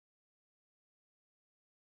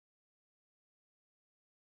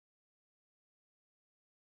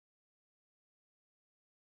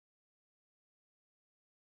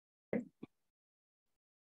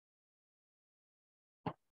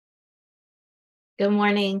Good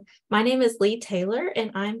morning. My name is Lee Taylor,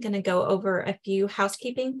 and I'm going to go over a few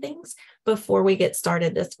housekeeping things before we get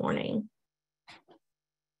started this morning.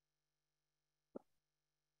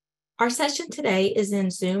 Our session today is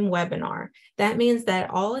in Zoom webinar. That means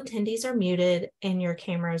that all attendees are muted and your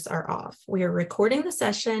cameras are off. We are recording the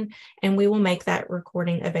session and we will make that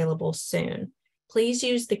recording available soon. Please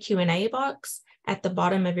use the Q&A box at the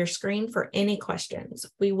bottom of your screen for any questions.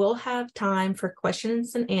 We will have time for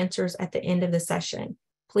questions and answers at the end of the session.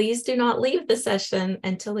 Please do not leave the session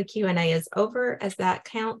until the Q&A is over, as that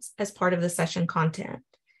counts as part of the session content.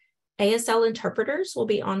 ASL interpreters will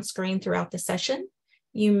be on screen throughout the session.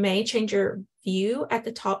 You may change your view at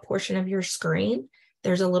the top portion of your screen.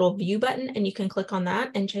 There's a little view button and you can click on that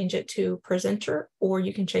and change it to presenter, or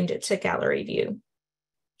you can change it to gallery view.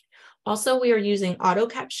 Also, we are using auto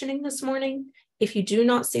captioning this morning. If you do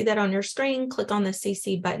not see that on your screen, click on the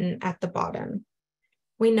CC button at the bottom.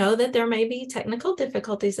 We know that there may be technical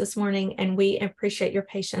difficulties this morning, and we appreciate your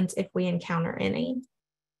patience if we encounter any.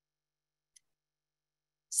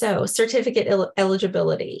 So, certificate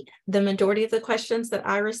eligibility. The majority of the questions that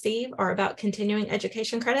I receive are about continuing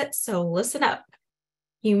education credits, so listen up.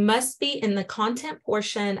 You must be in the content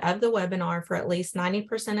portion of the webinar for at least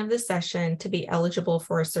 90% of the session to be eligible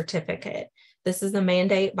for a certificate. This is the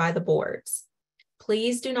mandate by the boards.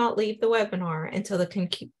 Please do not leave the webinar until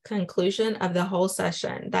the conclusion of the whole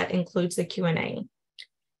session. That includes the Q&A.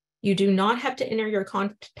 You do not have to enter your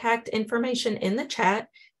contact information in the chat,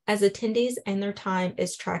 as attendees and their time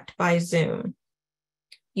is tracked by Zoom.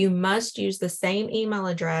 You must use the same email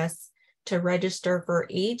address to register for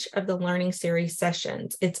each of the learning series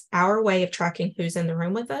sessions. It's our way of tracking who's in the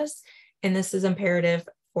room with us, and this is imperative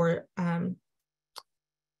for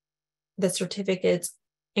the certificates,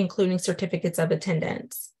 including certificates of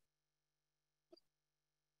attendance.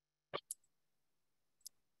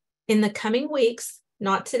 In the coming weeks,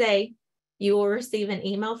 not today, you will receive an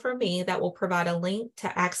email from me that will provide a link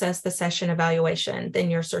to access the session evaluation, then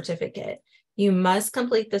your certificate. You must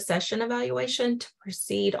complete the session evaluation to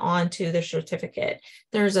proceed on to the certificate.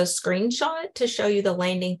 There's a screenshot to show you the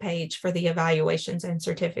landing page for the evaluations and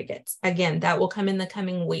certificates. Again, that will come in the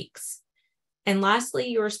coming weeks. And lastly,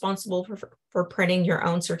 you're responsible for printing your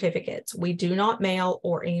own certificates. We do not mail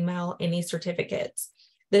or email any certificates.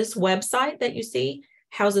 This website that you see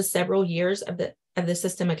houses several years of the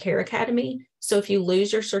System of Care Academy. So if you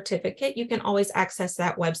lose your certificate, you can always access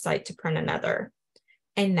that website to print another.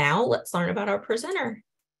 And now let's learn about our presenter.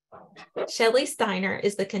 Shelly Steiner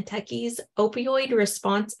is the Kentucky's Opioid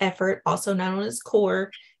Response Effort, also known as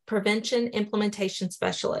CORE, Prevention Implementation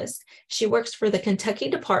Specialist. She works for the Kentucky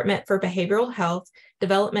Department for Behavioral Health,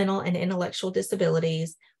 Developmental, and Intellectual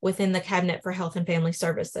Disabilities within the Cabinet for Health and Family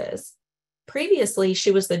Services. Previously,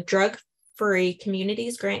 she was the Drug-Free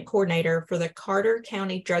Communities Grant Coordinator for the Carter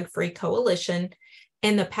County Drug-Free Coalition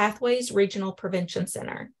and the Pathways Regional Prevention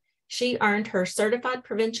Center. She earned her Certified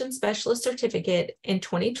Prevention Specialist certificate in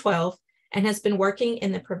 2012 and has been working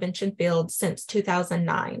in the prevention field since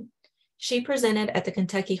 2009. She presented at the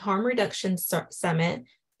Kentucky Harm Reduction Summit,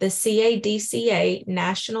 the CADCA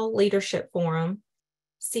National Leadership Forum,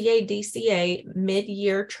 CADCA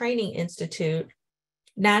Mid-Year Training Institute,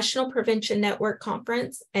 National Prevention Network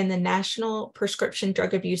Conference, and the National Prescription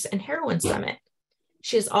Drug Abuse and Heroin Summit.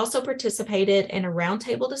 She has also participated in a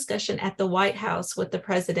roundtable discussion at the White House with the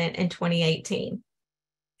president in 2018.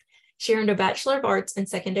 She earned a Bachelor of Arts in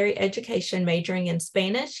Secondary Education, majoring in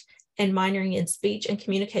Spanish and minoring in Speech and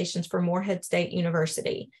Communications from Morehead State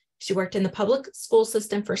University. She worked in the public school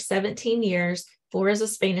system for 17 years, 4 as a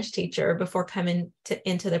Spanish teacher, before coming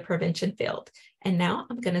into the prevention field. And now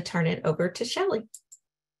I'm going to turn it over to Shelly.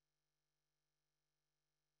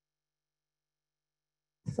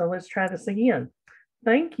 So let's try this again.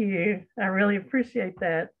 Thank you. I really appreciate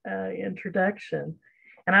that introduction.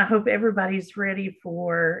 And I hope everybody's ready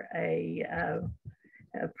for a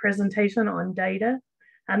presentation on data.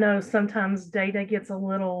 I know sometimes data gets a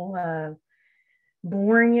little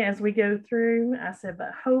boring as we go through. I said,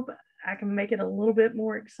 but hope I can make it a little bit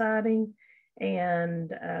more exciting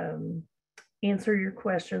and answer your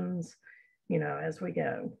questions, as we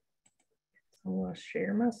go. So I'll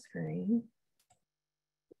share my screen.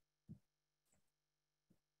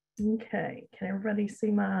 Okay, can everybody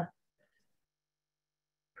see my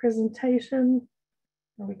presentation?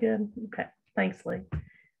 Are we good? Okay, thanks, Lee.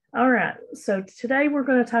 All right, so today we're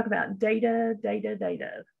going to talk about data,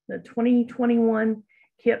 the 2021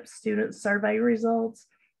 KIP Student Survey results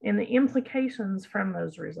and the implications from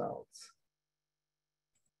those results.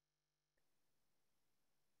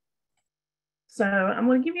 So I'm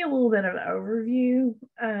going to give you a little bit of an overview.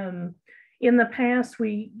 In the past,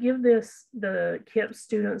 we give this the KIP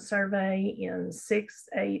Student Survey in 6th,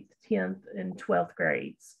 8th, 10th, and 12th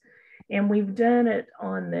grades. And we've done it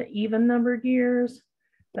on the even numbered years,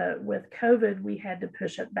 but with COVID, we had to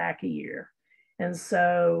push it back a year. And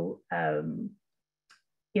so in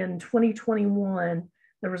 2021,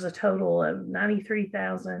 there was a total of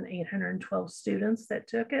 93,812 students that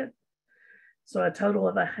took it. So a total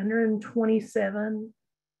of 127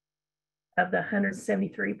 of the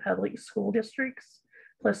 173 public school districts,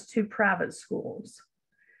 plus 2 private schools.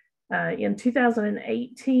 In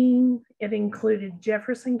 2018, it included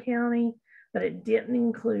Jefferson County, but it didn't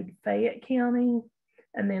include Fayette County.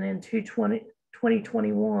 And then in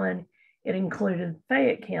 2021, it included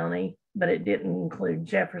Fayette County, but it didn't include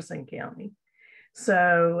Jefferson County.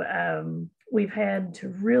 So we've had to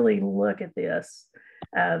really look at this.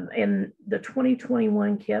 And the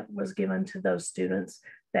 2021 KIP was given to those students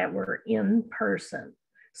that were in person.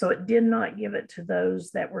 So it did not give it to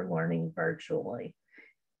those that were learning virtually.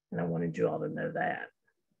 And I wanted you all to know that.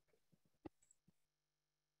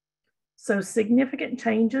 So significant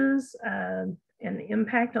changes and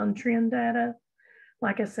impact on trend data.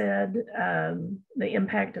 Like I said, the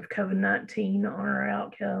impact of COVID-19 on our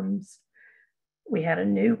outcomes. We had a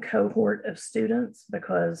new cohort of students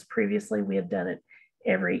because previously we had done it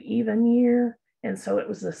every even year. And so it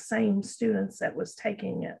was the same students that was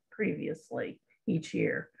taking it previously each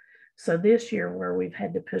year. So this year where we've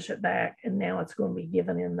had to push it back and now it's going to be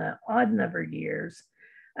given in the odd numbered years,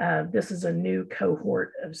 this is a new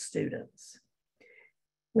cohort of students.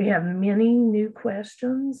 We have many new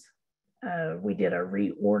questions. We did a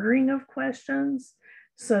reordering of questions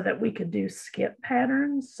so that we could do skip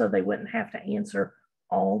patterns so they wouldn't have to answer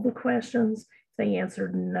all the questions. If they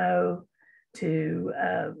answered no to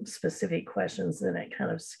specific questions, then it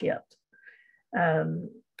kind of skipped.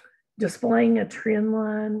 Displaying a trend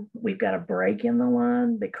line, we've got a break in the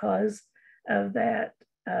line because of that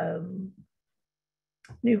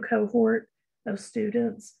new cohort of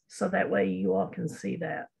students. So that way you all can see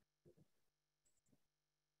that.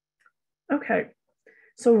 Okay,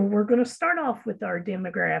 so we're going to start off with our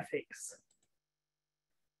demographics.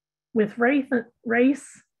 With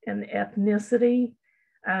race and ethnicity,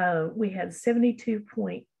 we had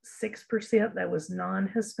 72.6% that was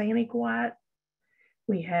non-Hispanic white.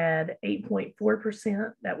 We had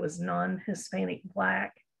 8.4% that was non-Hispanic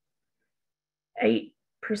Black.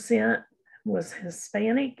 8% was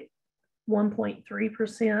Hispanic.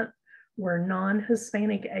 1.3% were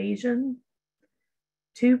non-Hispanic Asian.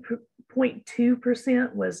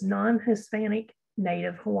 2.2% was non-Hispanic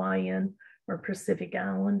Native Hawaiian or Pacific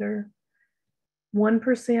Islander.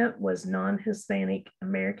 1% was non-Hispanic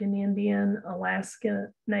American Indian,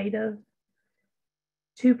 Alaska Native.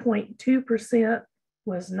 2.2%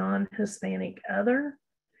 was non-Hispanic Other,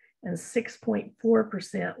 and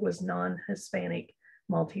 6.4% was non-Hispanic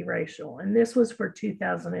multiracial. And this was for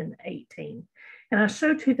 2018. And I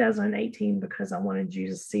showed 2018 because I wanted you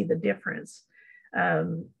to see the difference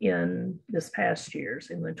in this past year's,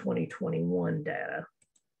 in the 2021 data.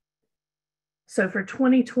 So for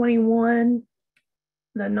 2021,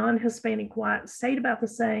 the non-Hispanic white stayed about the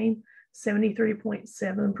same,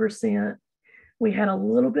 73.7%. We had a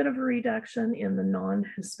little bit of a reduction in the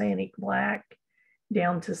non-Hispanic Black,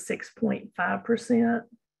 down to 6.5%.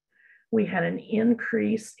 We had an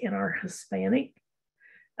increase in our Hispanic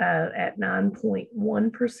at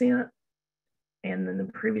 9.1%. And then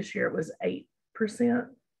the previous year it was 8%.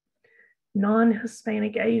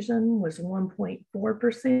 Non-Hispanic Asian was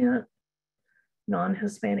 1.4%.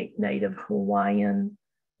 Non-Hispanic Native Hawaiian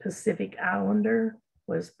Pacific Islander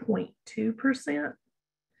was 0.2%.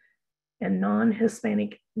 And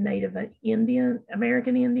non-Hispanic Native Indian,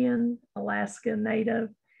 American Indian, Alaska Native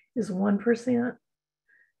is 1%.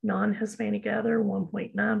 Non-Hispanic Other,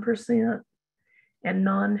 1.9%. And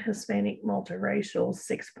non-Hispanic multiracial,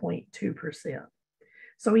 6.2%.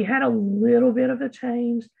 So we had a little bit of a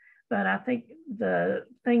change, but I think the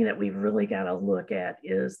thing that we've really got to look at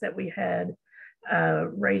is that we had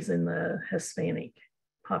raising the Hispanic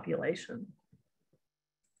population.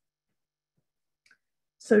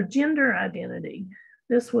 So gender identity,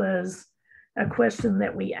 this was a question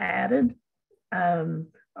that we added.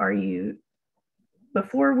 Are you,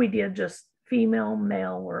 before we did just female,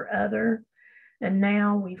 male, or other, and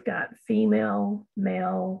now we've got female,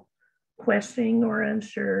 male, questioning or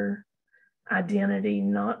unsure, identity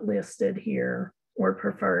not listed here, or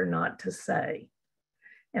prefer not to say.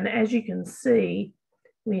 And as you can see,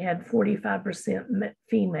 we had 45%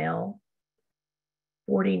 female,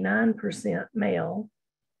 49% male,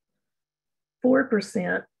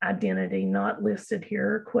 4% identity not listed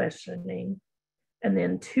here or questioning, and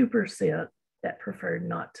then 2% that preferred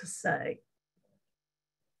not to say.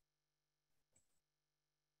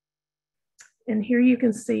 And here you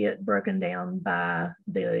can see it broken down by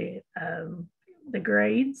the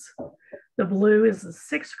grades. The blue is the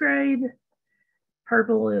 6th grade,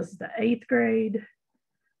 purple is the 8th grade,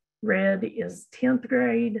 red is 10th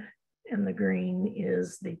grade, and the green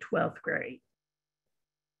is the 12th grade.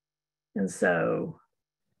 And so,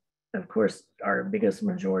 of course, our biggest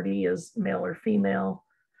majority is male or female,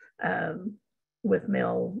 with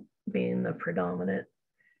male being the predominant.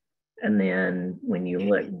 And then when you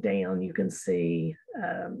look down, you can see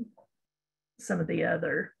some of the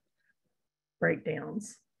other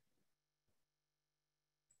breakdowns.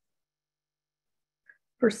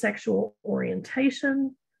 For sexual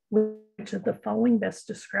orientation, which of the following best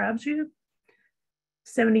describes you?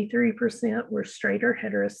 73% were straight or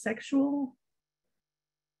heterosexual.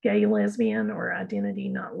 Gay, lesbian, or identity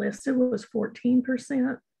not listed was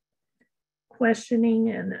 14%. Questioning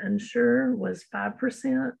and unsure was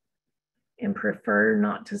 5%. And prefer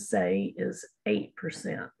not to say is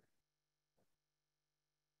 8%.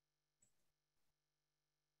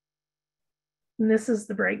 And this is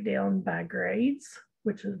the breakdown by grades,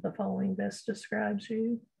 which is the following best describes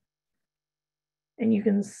you. And you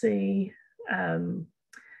can see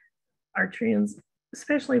our trends,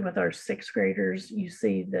 especially with our 6th graders, you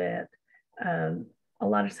see that a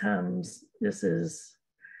lot of times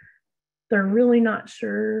they're really not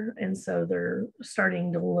sure. And so they're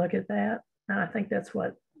starting to look at that. And I think that's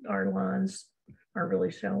what our lines are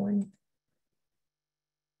really showing.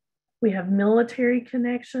 We have military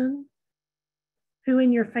connection. Who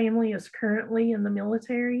in your family is currently in the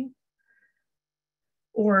military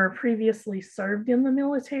or previously served in the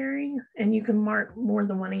military? And you can mark more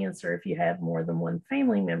than one answer if you have more than one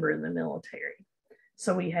family member in the military.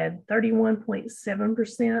 So we had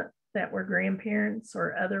 31.7% that were grandparents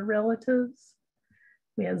or other relatives.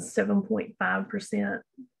 We had 7.5%,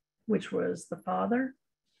 which was the father,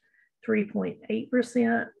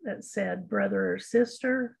 3.8% that said brother or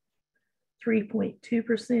sister,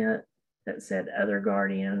 3.2% that said other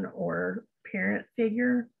guardian or parent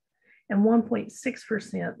figure, and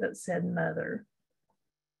 1.6% that said mother.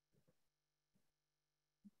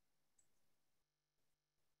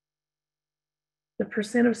 The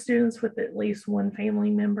percent of students with at least one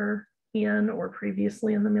family member in or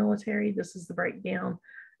previously in the military, this is the breakdown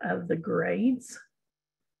of the grades.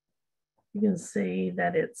 You can see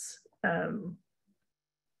that it's,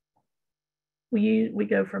 we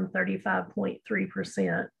go from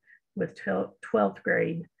 35.3% with 12th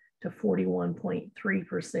grade to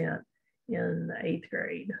 41.3% in the 8th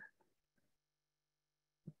grade.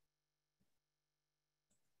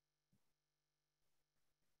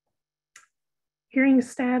 Hearing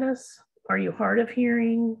status, are you hard of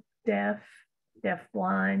hearing, deaf,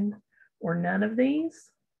 deafblind, or none of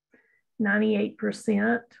these?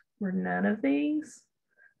 98% were none of these.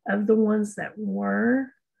 Of the ones that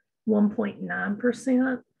were,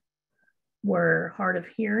 1.9% were hard of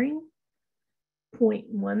hearing,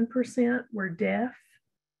 0.1% were deaf,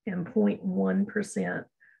 and 0.1%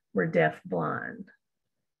 were deafblind.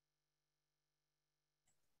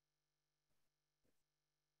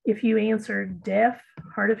 If you answered deaf,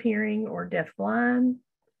 hard of hearing, or deafblind,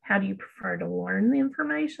 how do you prefer to learn the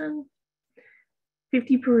information?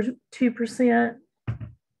 52%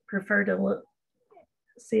 prefer to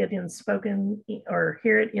see it in spoken or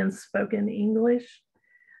hear it in spoken English.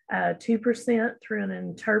 2% through an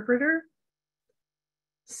interpreter.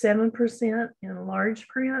 7% in large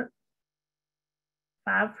print.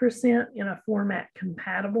 5% in a format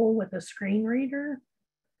compatible with a screen reader.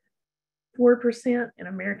 4% in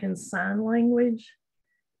American Sign Language,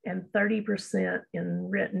 and 30% in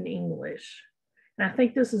written English. And I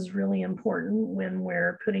think this is really important when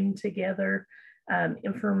we're putting together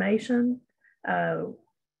information,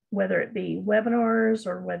 whether it be webinars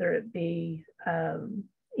or whether it be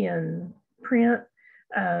in print,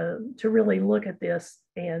 to really look at this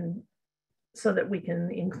and so that we can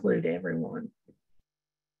include everyone.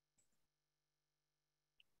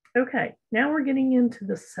 Okay, now we're getting into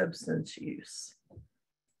the substance use.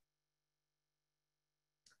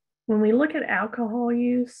 When we look at alcohol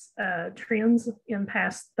use, trends in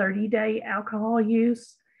past 30-day alcohol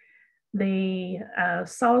use, the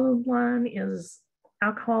solid line is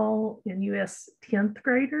alcohol in US 10th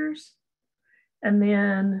graders. And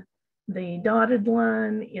then the dotted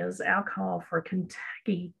line is alcohol for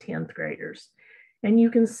Kentucky 10th graders. And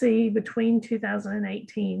you can see between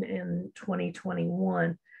 2018 and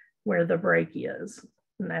 2021, where the break is.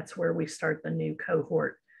 And that's where we start the new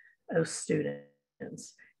cohort of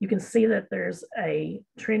students. You can see that there's a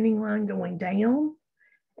trending line going down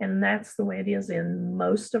And that's the way it is in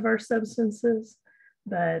most of our substances.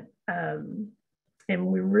 But, and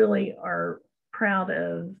we really are proud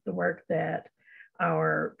of the work that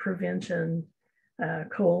our prevention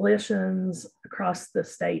coalitions across the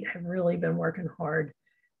state have really been working hard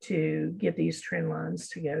to get these trend lines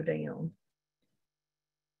to go down.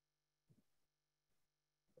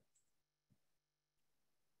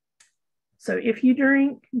 So if you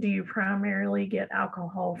drink, do you primarily get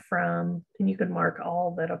alcohol from, and you can mark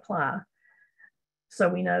all that apply. So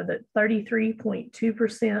we know that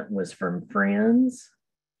 33.2% was from friends,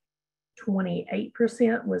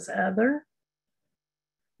 28% was other,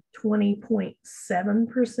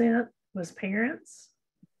 20.7% was parents,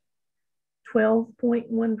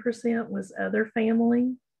 12.1% was other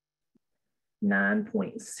family,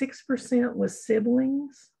 9.6% was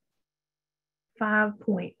siblings,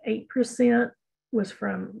 5.8% was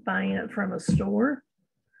from buying it from a store,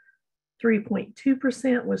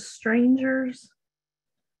 3.2% was strangers,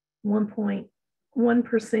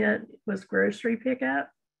 1.1% was grocery pickup,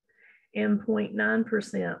 and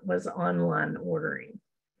 0.9% was online ordering.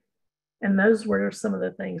 And those were some of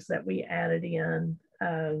the things that we added in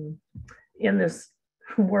this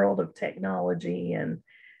world of technology and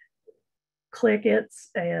click-its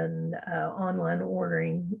and online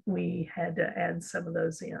ordering. We had to add some of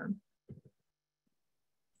those in.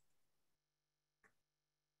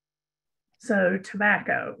 So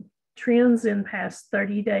tobacco, trends in past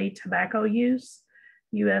 30-day tobacco use,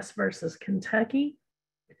 US versus Kentucky.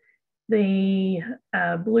 The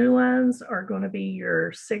blue lines are going to be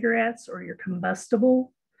your cigarettes or your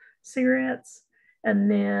combustible cigarettes.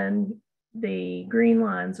 And then the green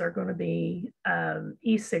lines are going to be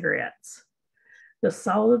e-cigarettes. The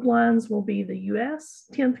solid lines will be the US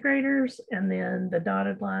 10th graders, and then the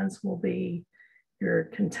dotted lines will be your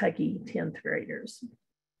Kentucky 10th graders.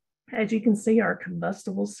 As you can see, our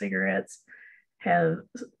combustible cigarettes have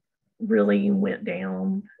really went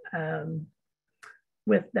down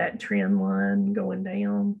with that trend line going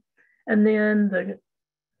down. And then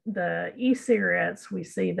the e-cigarettes, we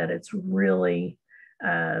see that it's really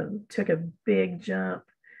took a big jump.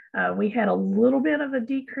 We had a little bit of a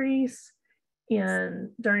decrease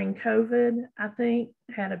during COVID, I think,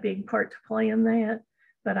 had a big part to play in that.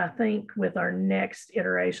 But I think with our next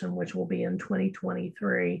iteration, which will be in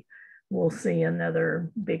 2023, we'll see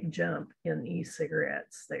another big jump in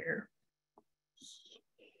e-cigarettes there.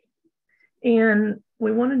 And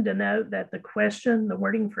we wanted to note that the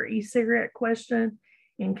wording for e-cigarette question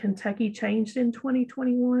in Kentucky changed in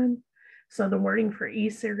 2021. So the wording for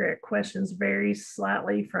e-cigarette questions varies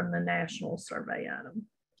slightly from the national survey item.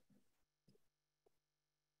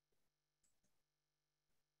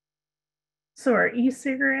 So our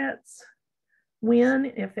e-cigarettes, when,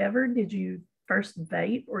 if ever, did you first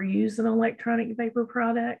vape or use an electronic vapor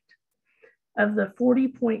product? Of the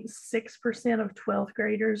 40.6% of 12th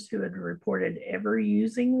graders who had reported ever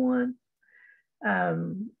using one,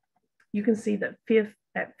 you can see that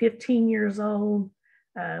at 15 years old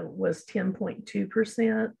was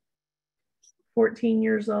 10.2%, 14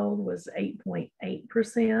 years old was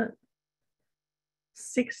 8.8%,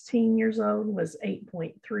 16 years old was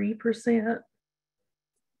 8.3%,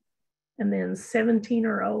 and then 17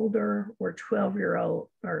 or older or 12-year-old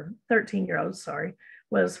or 13-year-olds, sorry,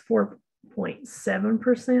 was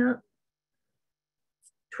 4.7%.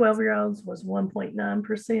 12-year-olds was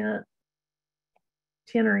 1.9%.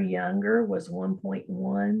 10 or younger was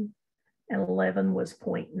 1.1, and 11 was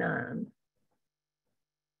 0.9.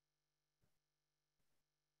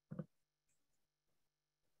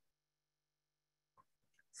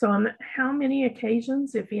 So on how many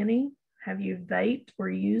occasions, if any, have you vaped or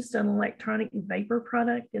used an electronic vapor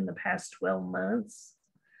product in the past 12 months?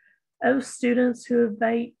 Of students who have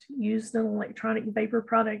vaped, used an electronic vapor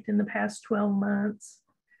product in the past 12 months,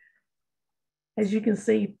 as you can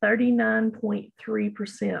see,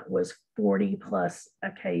 39.3% was 40 plus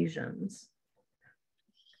occasions.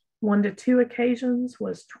 1 to 2 occasions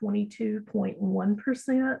was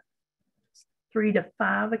 22.1%. 3 to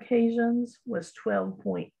 5 occasions was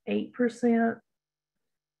 12.8%.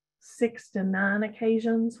 6 to 9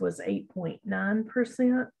 occasions was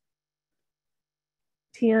 8.9%.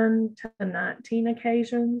 10 to 19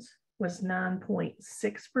 occasions was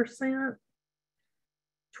 9.6%.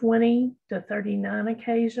 20 to 39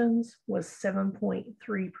 occasions was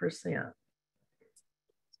 7.3%.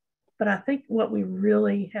 But I think what we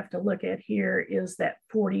really have to look at here is that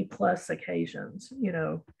 40 plus occasions, you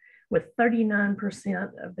know, with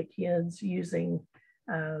 39% of the kids using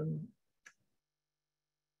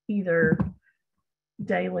either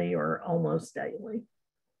daily or almost daily.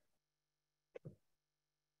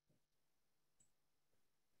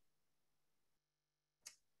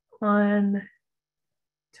 on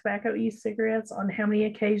tobacco e-cigarettes, on how many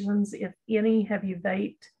occasions, if any, have you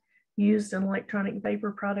vaped, used an electronic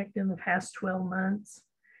vapor product in the past 12 months?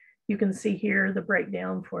 You can see here the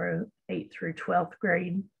breakdown for 8th through 12th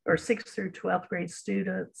grade or 6th through 12th grade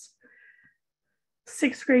students.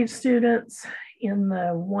 6th grade students in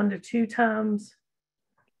the 1 to 2 times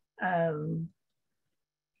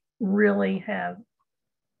really have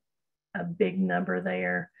a big number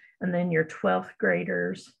there. And then your 12th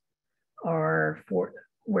graders are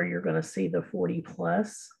where you're going to see the 40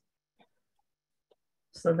 plus.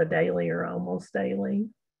 So the daily or almost daily.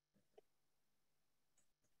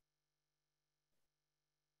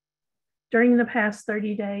 During the past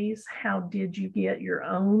 30 days, how did you get your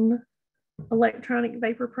own electronic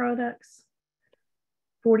vapor products?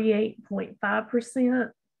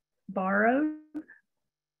 48.5% borrowed,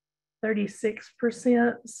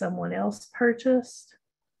 36% someone else purchased,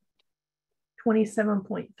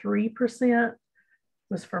 27.3%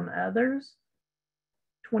 was from others,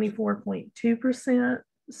 24.2%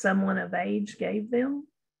 someone of age gave them,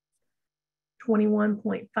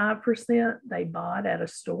 21.5% they bought at a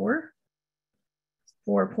store,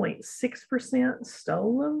 4.6%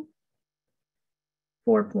 stole them,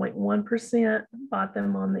 4.1% bought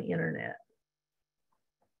them on the internet.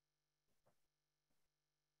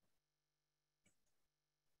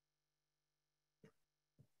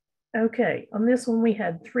 Okay, on this one we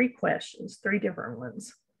had 3 questions, 3 different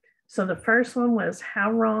ones. So the first one was,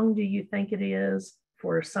 how wrong do you think it is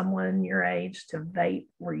for someone your age to vape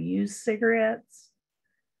or use cigarettes?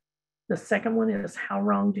 The second one is, how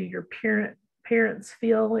wrong do your parents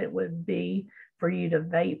feel it would be for you to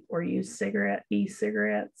vape or use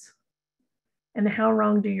e-cigarettes? And how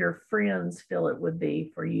wrong do your friends feel it would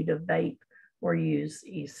be for you to vape or use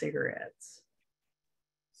e-cigarettes?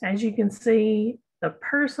 As you can see, the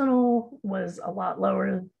personal was a lot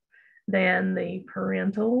lower than the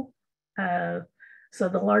parental. So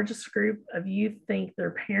the largest group of youth think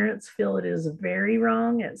their parents feel it is very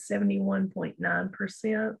wrong at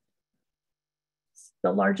 71.9%.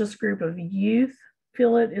 The largest group of youth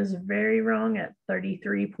feel it is very wrong at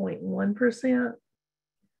 33.1%.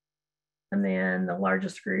 And then the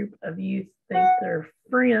largest group of youth think their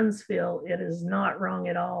friends feel it is not wrong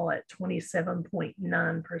at all at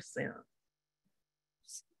 27.9%.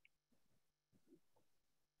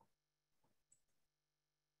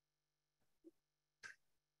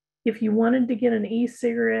 If you wanted to get an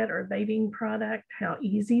e-cigarette or vaping product, how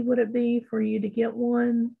easy would it be for you to get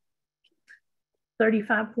one?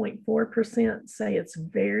 35.4% say it's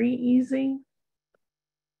very easy.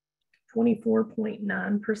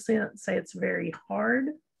 24.9% say it's very hard.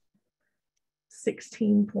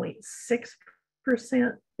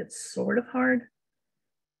 16.6% it's sort of hard.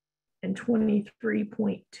 And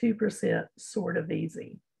 23.2% sort of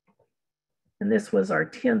easy. And this was our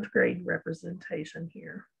 10th grade representation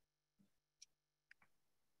here.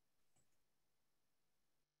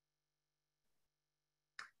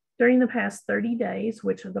 During the past 30 days,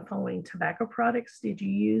 which of the following tobacco products did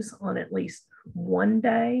you use on at least one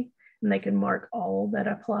day? And they can mark all that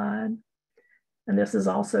applied. And this is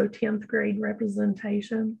also 10th grade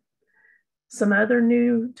representation. Some other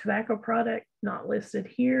new tobacco product not listed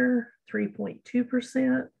here,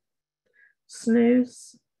 3.2%.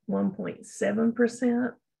 Snus,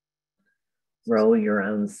 1.7%. Roll your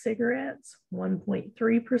own cigarettes,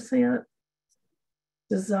 1.3%.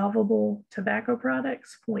 Dissolvable tobacco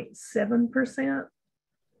products, 0.7%.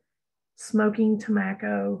 Smoking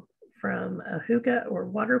tobacco from a hookah or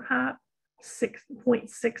water pipe,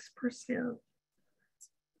 6.6%.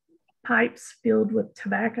 Pipes filled with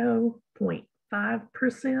tobacco,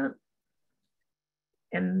 0.5%.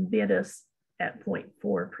 And Vitis at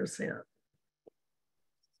 0.4%.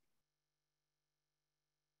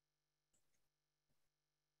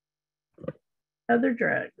 Other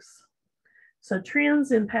drugs. So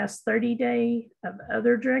trends in past 30 days of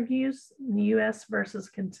other drug use in the US versus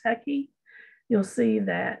Kentucky, you'll see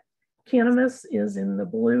that cannabis is in the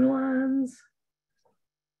blue lines.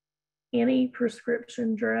 Any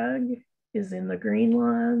prescription drug is in the green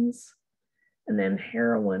lines. And then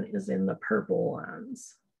heroin is in the purple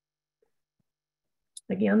lines.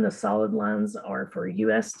 Again, the solid lines are for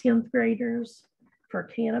US 10th graders for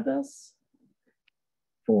cannabis.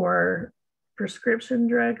 For prescription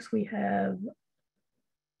drugs, we have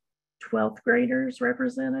 12th graders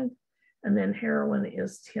represented, and then heroin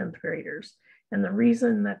is 10th graders. And the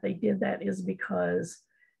reason that they did that is because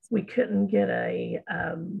we couldn't get a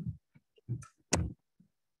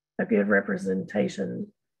good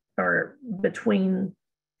representation or between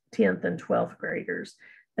 10th and 12th graders.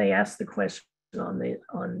 They asked the question on the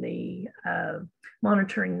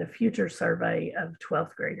Monitoring the Future survey of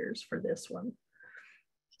 12th graders for this one.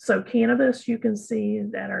 So cannabis, you can see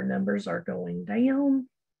that our numbers are going down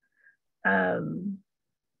at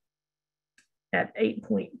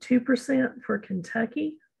 8.2% for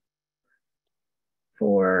Kentucky.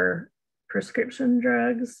 For prescription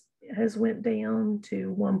drugs, it has went down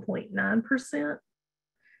to 1.9%.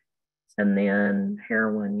 And then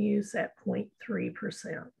heroin use at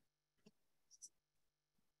 0.3%.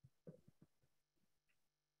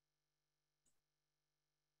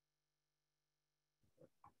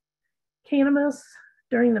 Cannabis,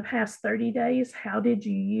 during the past 30 days, how did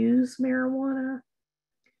you use marijuana?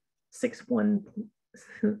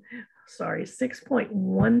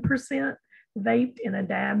 6.1% vaped in a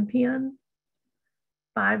dab pen,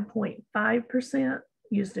 5.5%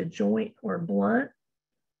 used a joint or blunt,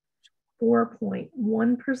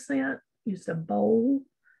 4.1% used a bowl,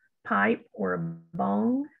 pipe, or a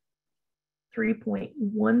bong,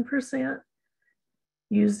 3.1%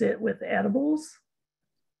 used it with edibles,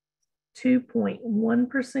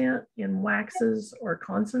 2.1% in waxes or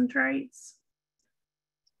concentrates,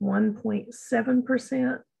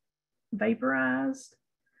 1.7% vaporized,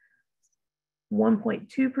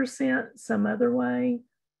 1.2% some other way,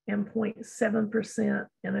 and 0.7%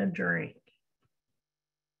 in a drink.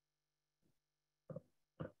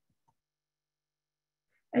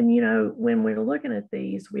 And you know, when we're looking at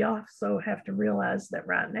these, we also have to realize that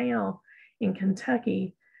right now in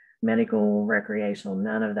Kentucky, medical, recreational,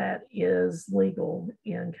 none of that is legal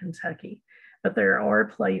in Kentucky. But there are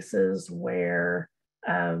places where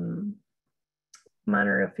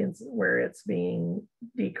minor offenses, where it's being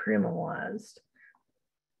decriminalized.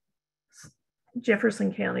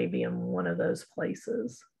 Jefferson County being one of those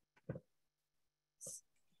places.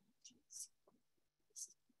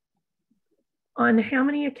 On how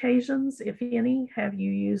many occasions, if any, have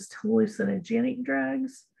you used hallucinogenic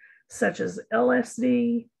drugs such as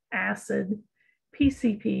LSD, acid,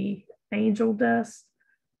 PCP, angel dust,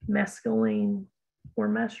 mescaline, or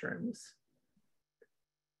mushrooms?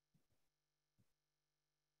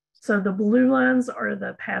 So the blue lines are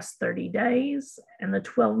the past 30 days, and the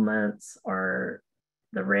 12 months are,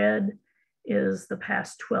 the red is the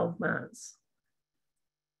past 12 months.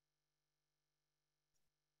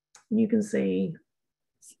 You can see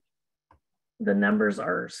the numbers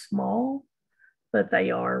are small, but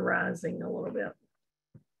they are rising a little bit.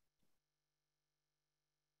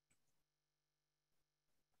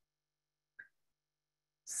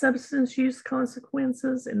 Substance use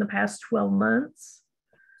consequences in the past 12 months.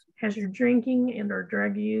 Has your drinking and or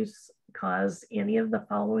drug use caused any of the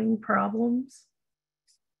following problems?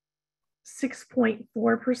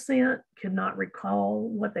 6.4% could not recall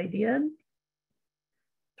what they did.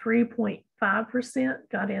 3.5%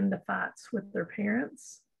 got into fights with their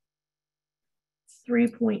parents.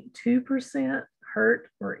 3.2% hurt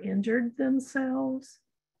or injured themselves.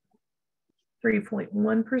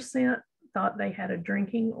 3.1% thought they had a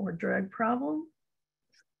drinking or drug problem.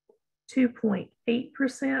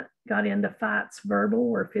 2.8% got into fights,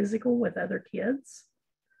 verbal or physical, with other kids.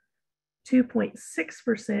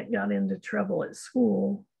 2.6% got into trouble at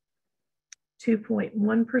school.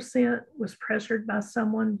 2.1% was pressured by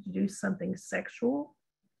someone to do something sexual.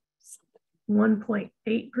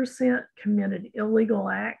 1.8% committed illegal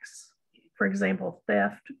acts, for example,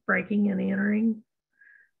 theft, breaking and entering.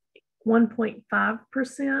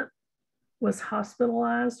 1.5% was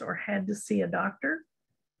hospitalized or had to see a doctor.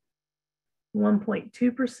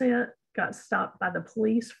 1.2% got stopped by the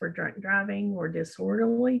police for drunk driving or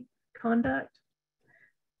disorderly conduct.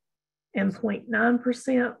 And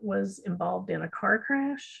 0.9% was involved in a car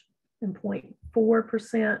crash, and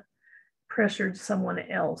 0.4% pressured someone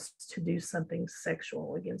else to do something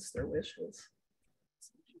sexual against their wishes.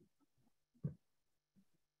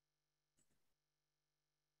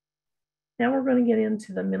 Now we're going to get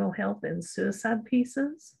into the mental health and suicide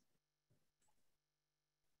pieces.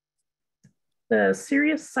 The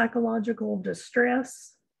serious psychological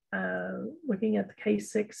distress, looking at the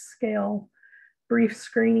K6 scale, brief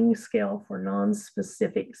screening scale for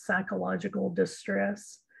non-specific psychological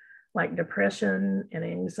distress, like depression and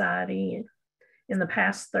anxiety in the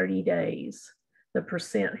past 30 days. The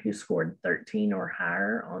percent who scored 13 or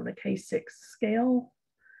higher on the K6 scale.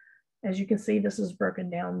 As you can see, this is broken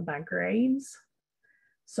down by grades.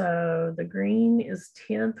 So the green is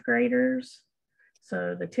 10th graders.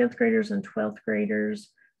 So the 10th graders and 12th graders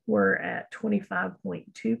were at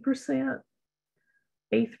 25.2%,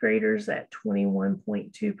 8th graders at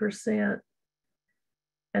 21.2%,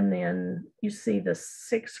 and then you see the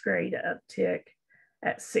 6th grade uptick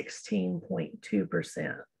at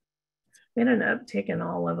 16.2%. We had an uptick in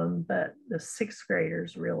all of them, but the sixth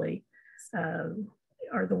graders really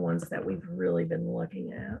are the ones that we've really been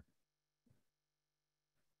looking at.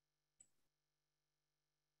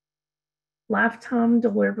 Lifetime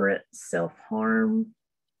deliberate self-harm,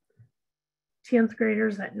 10th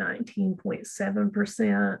graders at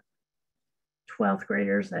 19.7%, 12th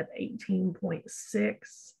graders at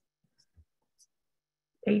 18.6%,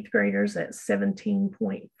 8th graders at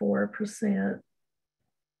 17.4%,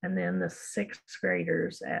 and then the 6th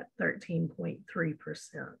graders at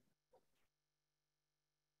 13.3%.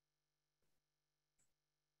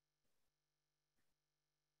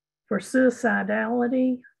 For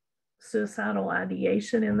suicidality, suicidal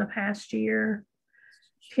ideation in the past year,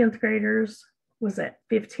 10th graders was at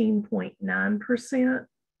 15.9%,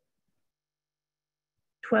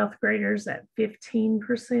 12th graders at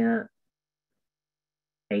 15%,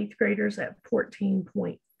 8th graders at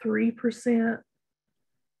 14.3%,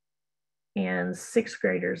 and 6th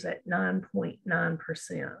graders at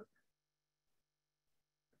 9.9%.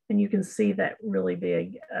 And you can see that really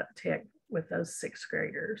big uptick with those 6th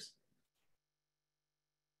graders.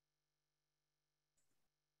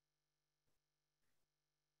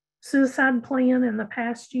 Suicide plan in the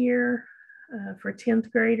past year for 10th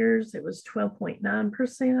graders, it was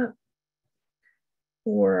 12.9%.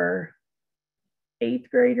 For 8th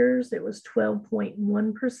graders, it was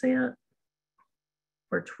 12.1%.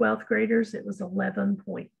 For 12th graders, it was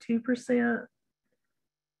 11.2%.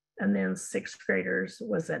 And then 6th graders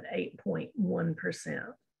was at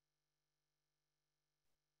 8.1%.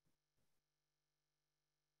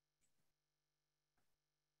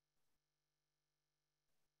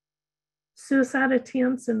 Suicide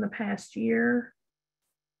attempts in the past year,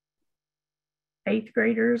 8th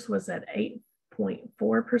graders was at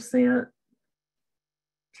 8.4%,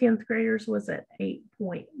 10th graders was at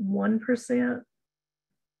 8.1%,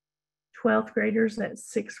 12th graders at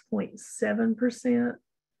 6.7%,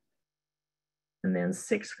 and then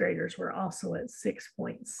 6th graders were also at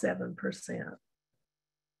 6.7%.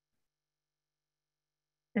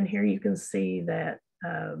 And here you can see that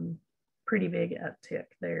pretty big uptick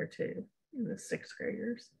there too in the 6th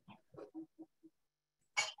graders.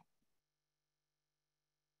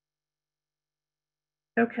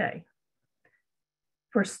 Okay,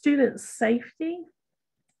 for student safety,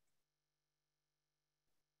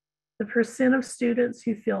 the percent of students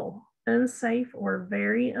who feel unsafe or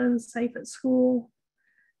very unsafe at school,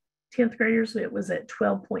 10th graders, it was at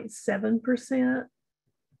 12.7%.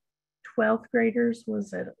 12th graders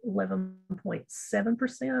was at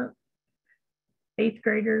 11.7%. 8th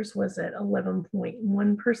graders was at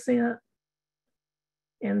 11.1%.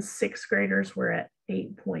 And 6th graders were at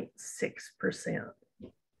 8.6%.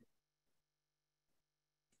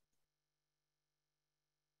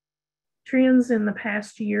 Trends in the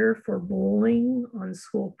past year for bullying on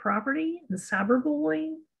school property and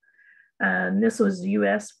cyberbullying. This was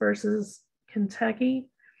US versus Kentucky.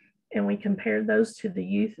 And we compared those to the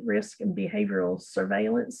Youth Risk and Behavioral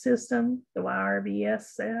Surveillance System, the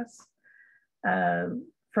YRBSS,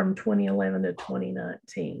 from 2011 to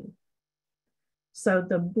 2019. So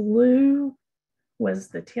the blue was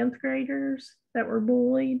the 10th graders that were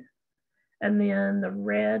bullied, and then the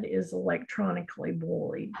red is electronically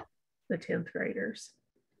bullied, the 10th graders.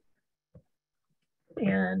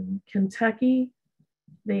 And Kentucky,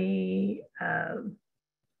 the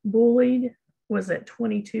bullied was at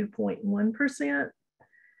 22.1%,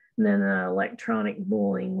 and then the electronic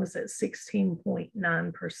bullying was at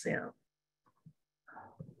 16.9%.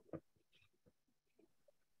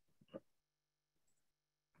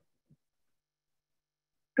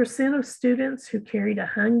 Percent of students who carried a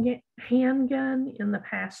handgun in the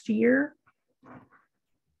past year,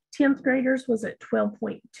 10th graders was at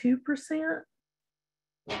 12.2%,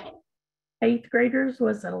 8th graders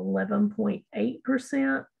was at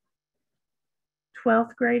 11.8%,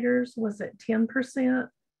 12th graders was at 10%,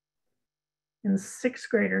 and 6th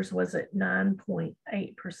graders was at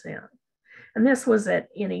 9.8%. And this was at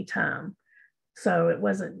any time. So it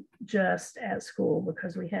wasn't just at school,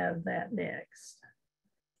 because we have that next.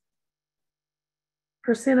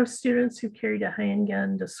 Percent of students who carried a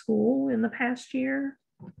handgun to school in the past year,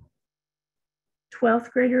 12th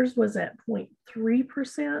graders was at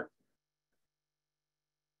 0.3%,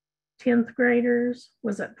 10th graders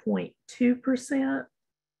was at 0.2%,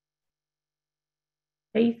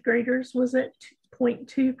 8th graders was at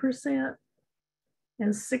 0.2%,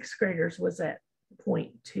 and 6th graders was at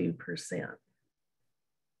 0.2%.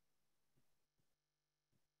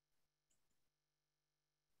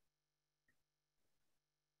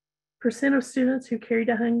 Percent of students who carried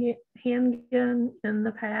a handgun in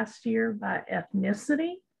the past year by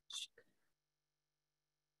ethnicity.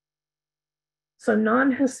 So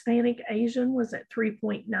non-Hispanic Asian was at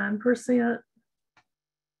 3.9%.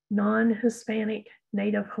 Non-Hispanic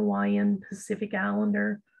Native Hawaiian Pacific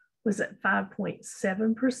Islander was at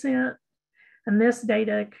 5.7%. And this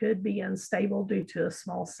data could be unstable due to a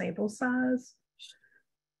small sample size.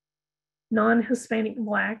 Non-Hispanic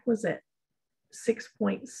Black was at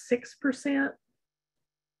 6.6%.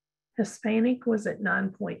 Hispanic was at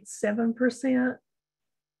 9.7%.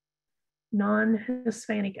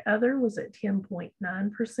 Non-Hispanic Other was at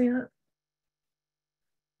 10.9%.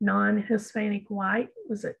 Non-Hispanic White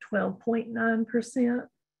was at 12.9%.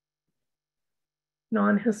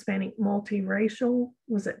 Non-Hispanic Multiracial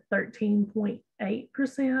was at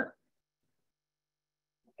 13.8%.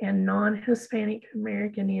 And non-Hispanic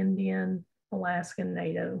American Indian Alaskan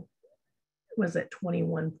Native was at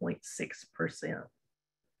 21.6%.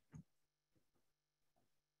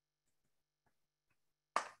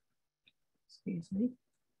 Excuse me.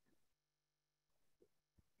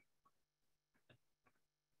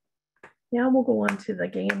 Now we'll go on to the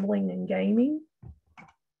gambling and gaming.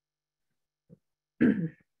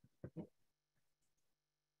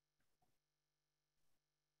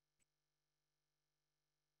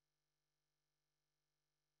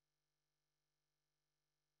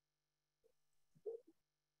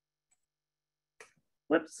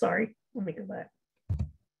 Whoops, sorry, let me go back.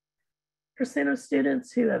 Percent of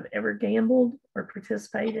students who have ever gambled or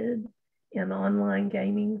participated in online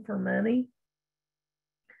gaming for money.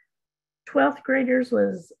 12th graders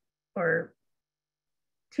was, or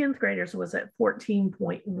 10th graders was at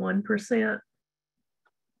 14.1%.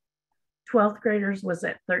 12th graders was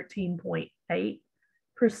at 13.8%.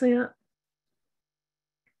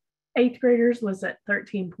 8th graders was at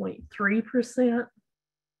 13.3%.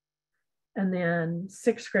 And then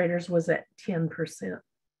 6th graders was at 10%.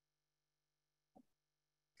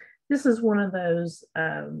 This is one of those,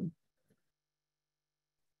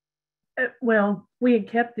 well, we had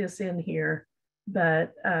kept this in here,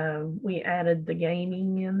 but we added the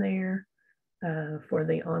gaming in there for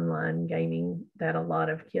the online gaming that a lot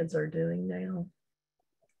of kids are doing now.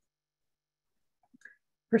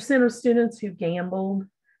 Percent of students who gambled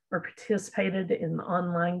or participated in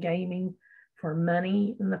online gaming for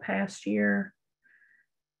money in the past year.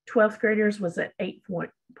 12th graders was at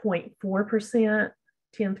 8.4%,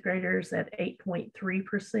 10th graders at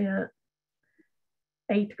 8.3%,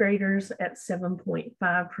 8th graders at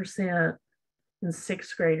 7.5%, and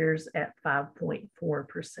 6th graders at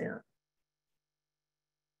 5.4%.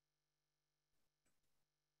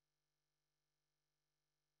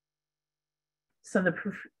 So the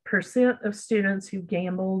percent of students who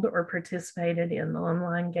gambled or participated in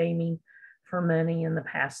online gaming for money in the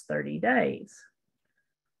past 30 days.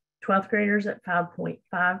 12th graders at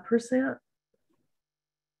 5.5%,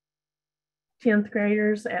 10th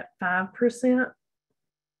graders at 5%,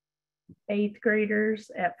 8th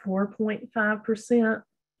graders at 4.5%,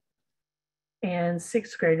 and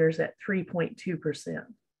 6th graders at 3.2%.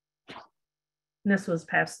 This was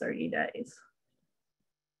past 30 days.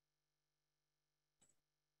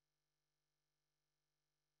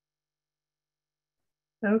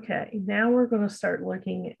 Okay, now we're going to start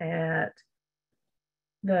looking at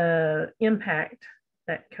the impact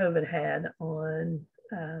that COVID had on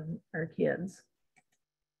our kids.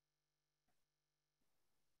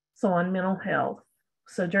 So on mental health.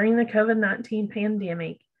 So during the COVID-19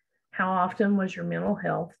 pandemic, how often was your mental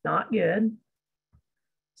health not good?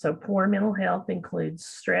 So poor mental health includes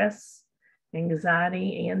stress,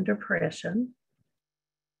 anxiety, and depression.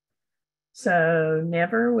 So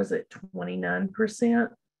never was it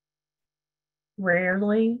 29%.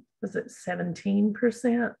 Rarely was it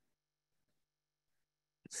 17%.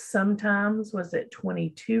 Sometimes was it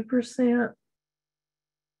 22%.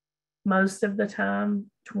 Most of the time,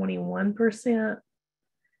 21%.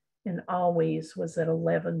 And always was at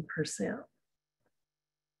 11%.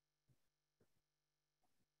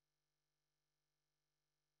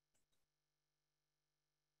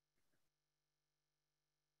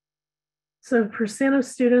 So percent of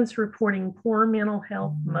students reporting poor mental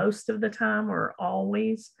health most of the time or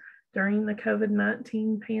always during the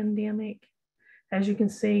COVID-19 pandemic. As you can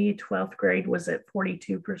see, 12th grade was at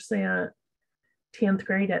 42%, 10th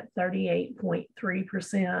grade at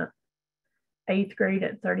 38.3%, 8th grade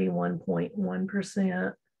at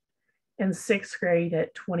 31.1%, and 6th grade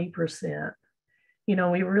at 20%. You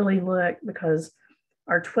know, we really look because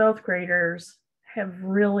our 12th graders have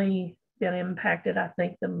really been impacted, I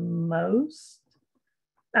think, the most.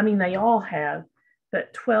 I mean, they all have,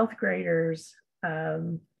 but 12th graders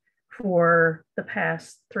for the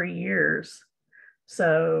past 3 years.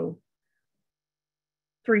 So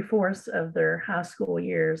 3/4 of their high school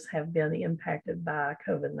years have been impacted by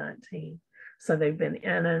COVID-19. So they've been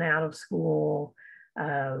in and out of school.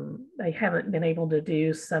 They haven't been able to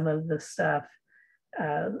do some of the stuff,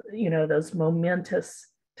 those momentous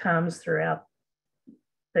times throughout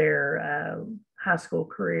their high school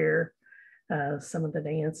career. Some of the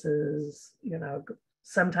dances,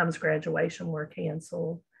 sometimes graduation were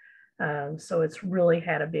canceled. So it's really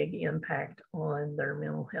had a big impact on their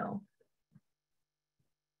mental health.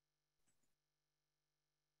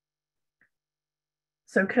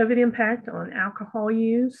 So COVID impact on alcohol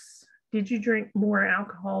use. Did you drink more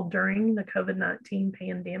alcohol during the COVID-19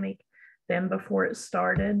 pandemic than before it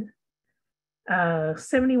started?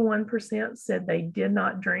 71% said they did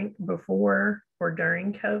not drink before or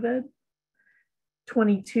during COVID.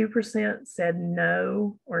 22% said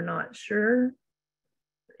no or not sure.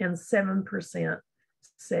 And 7%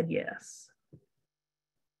 said yes.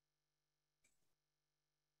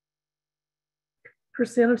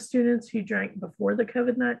 Percent of students who drank before the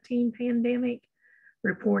COVID-19 pandemic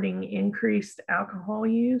reporting increased alcohol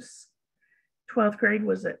use. 12th grade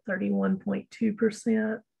was at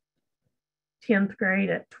 31.2%, 10th grade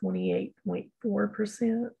at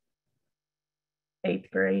 28.4%, 8th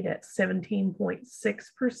grade at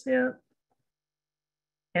 17.6%,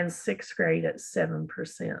 and 6th grade at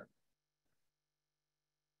 7%.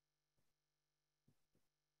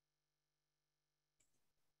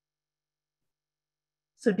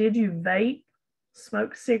 So did you vape,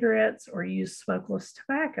 smoke cigarettes, or use smokeless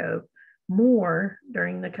tobacco more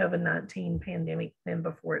during the COVID-19 pandemic than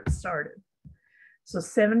before it started? So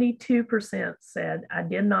 72% said, I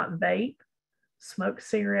did not vape, smoke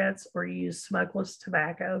cigarettes, or use smokeless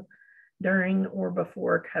tobacco during or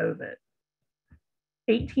before COVID.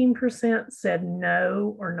 18% said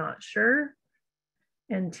no or not sure,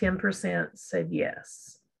 and 10% said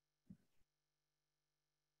yes.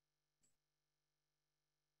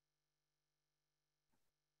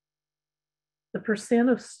 The percent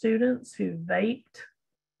of students who vaped,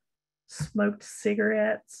 smoked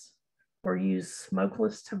cigarettes, or used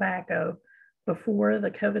smokeless tobacco before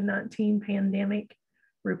the COVID-19 pandemic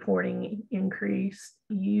reporting increased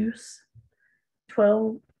use.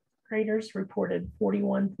 12th graders reported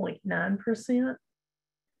 41.9%,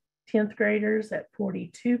 10th graders at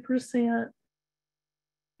 42%,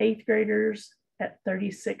 8th graders at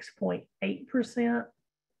 36.8%,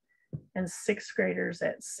 and 6th graders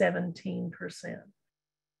at 17%.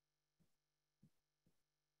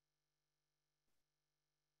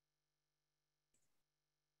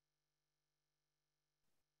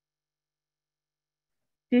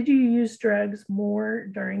 Did you use drugs more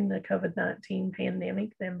during the COVID-19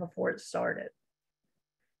 pandemic than before it started?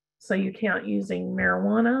 So you count using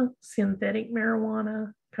marijuana, synthetic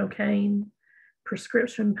marijuana, cocaine,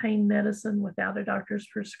 prescription pain medicine without a doctor's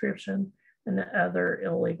prescription, and other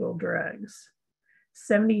illegal drugs.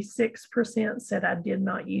 76% said I did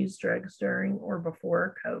not use drugs during or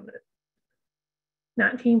before COVID.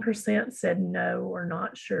 19% said no or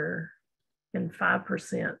not sure, and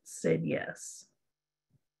 5% said yes.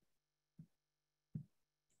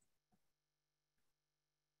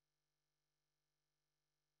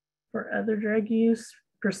 For other drug use,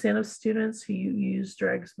 percent of students who used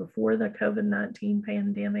drugs before the COVID-19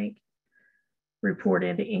 pandemic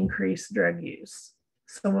reported increased drug use.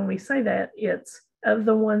 So when we say that, it's of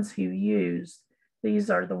the ones who used, these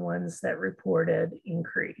are the ones that reported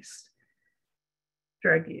increased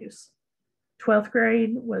drug use. 12th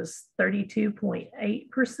grade was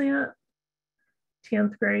 32.8%,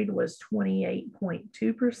 10th grade was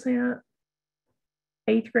 28.2%,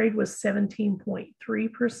 8th grade was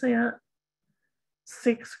 17.3%,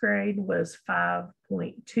 6th grade was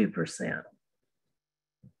 5.2%.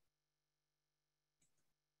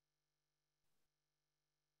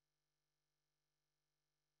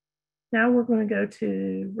 Now we're going to go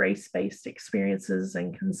to race-based experiences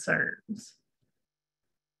and concerns.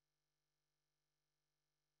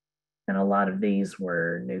 And a lot of these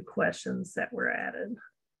were new questions that were added,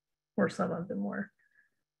 or some of them were.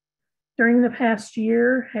 During the past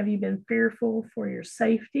year, have you been fearful for your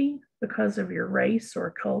safety because of your race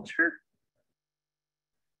or culture?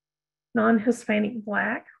 Non-Hispanic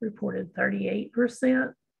Black reported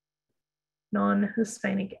 38%.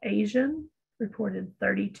 Non-Hispanic Asian reported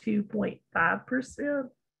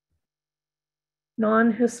 32.5%.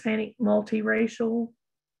 Non-Hispanic multiracial,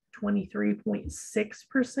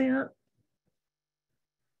 23.6%.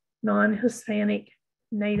 Non-Hispanic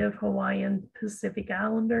Native Hawaiian Pacific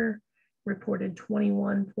Islander reported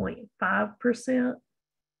 21.5%.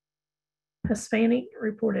 Hispanic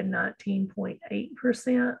reported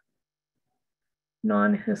 19.8%.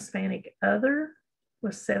 Non-Hispanic Other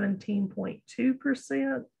was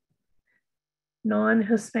 17.2%.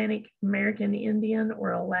 Non-Hispanic American Indian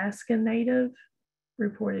or Alaska Native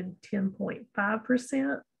reported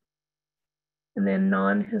 10.5%. And then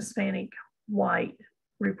non-Hispanic white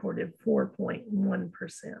reported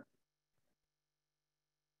 4.1%.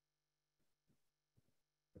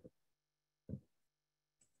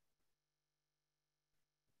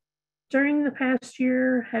 During the past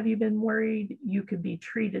year, have you been worried you could be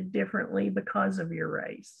treated differently because of your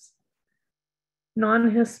race?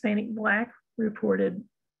 Non-Hispanic Black reported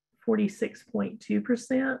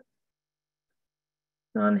 46.2%.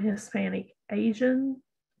 Non-Hispanic Asian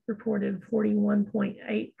reported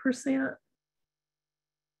 41.8%.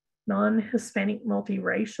 Non-Hispanic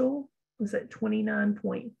multiracial was at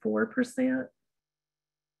 29.4%.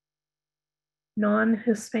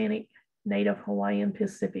 Non-Hispanic Native Hawaiian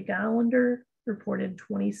Pacific Islander reported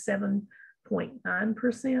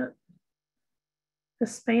 27.9%.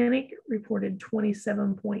 Hispanic reported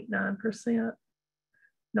 27.9%.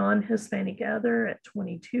 Non-Hispanic other at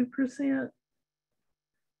 22%.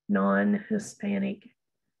 Non-Hispanic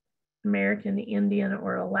American Indian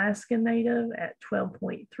or Alaska Native at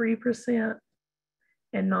 12.3%.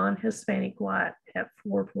 And non-Hispanic white at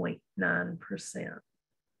 4.9%.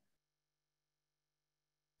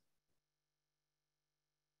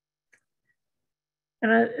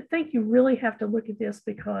 And I think you really have to look at this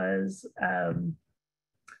because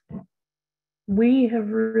we have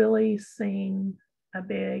really seen a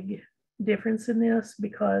big difference in this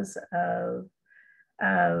because of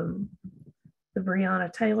the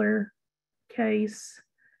Breonna Taylor case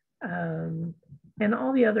and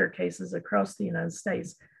all the other cases across the United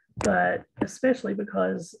States, but especially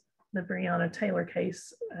because the Breonna Taylor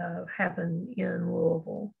case happened in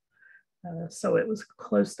Louisville. So it was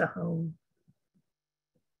close to home.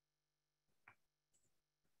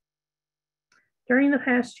 During the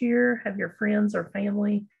past year, have your friends or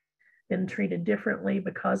family been treated differently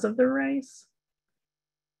because of their race?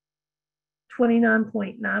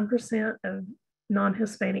 29.9% of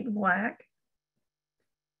non-Hispanic Black.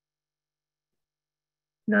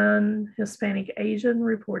 Non-Hispanic Asian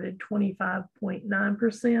reported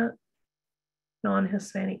 25.9%.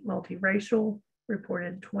 Non-Hispanic multiracial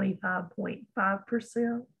reported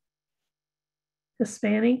 25.5%.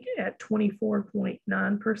 Hispanic at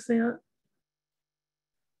 24.9%.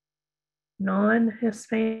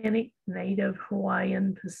 Non-Hispanic Native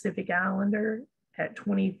Hawaiian Pacific Islander at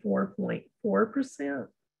 24.4%.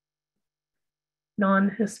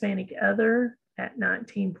 Non-Hispanic other at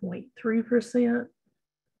 19.3%.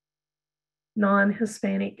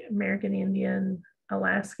 Non-Hispanic American Indian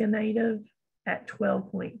Alaska Native at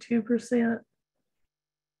 12.2%.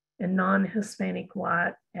 And non-Hispanic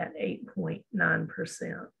white at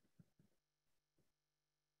 8.9%.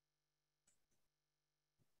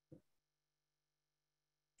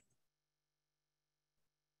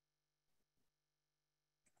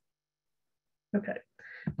 Okay,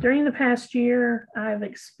 during the past year, I've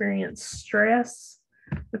experienced stress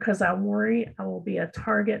because I worry I will be a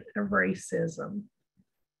target of racism.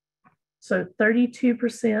 So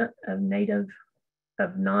 32% of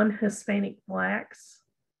non-Hispanic Blacks,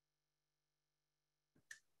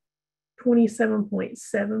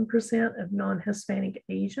 27.7% of non-Hispanic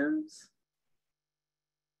Asians,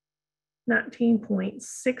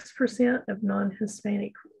 19.6% of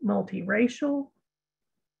non-Hispanic multiracial,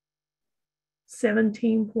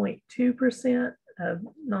 17.2% of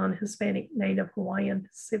non-Hispanic Native Hawaiian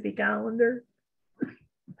Pacific Islander,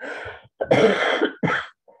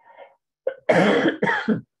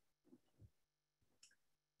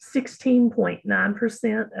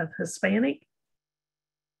 16.9% of Hispanic,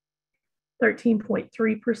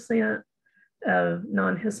 13.3% of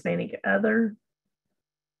non-Hispanic other,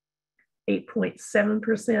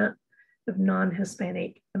 8.7% of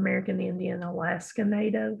non-Hispanic American Indian Alaska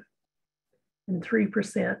Native, and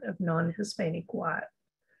 3% of non-Hispanic white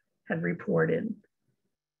had reported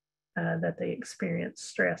that they experienced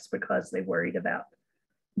stress because they worried about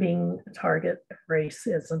being a target of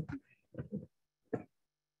racism.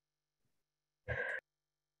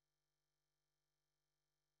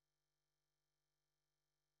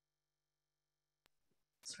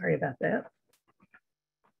 Sorry about that.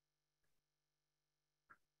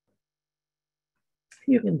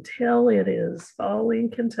 You can tell it is fall in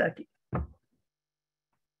Kentucky.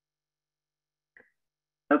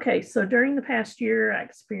 Okay, so during the past year, I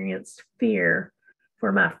experienced fear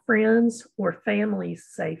for my friends or family's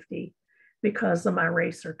safety because of my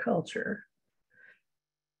race or culture.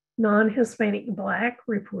 Non-Hispanic Black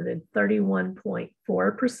reported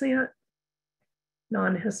 31.4%,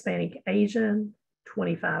 non-Hispanic Asian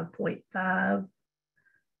 25.5%,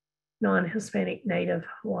 non-Hispanic Native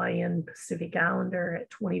Hawaiian Pacific Islander at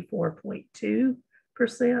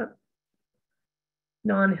 24.2%,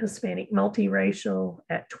 non-Hispanic multiracial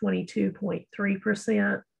at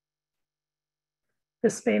 22.3%,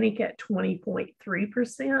 Hispanic at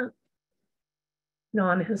 20.3%,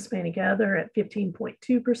 non-Hispanic other at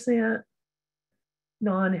 15.2%,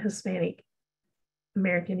 non-Hispanic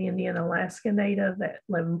American Indian Alaska Native at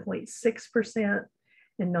 11.6%,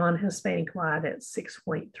 and non-Hispanic white at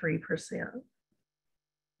 6.3%.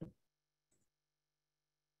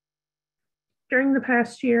 During the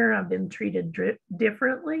past year, I've been treated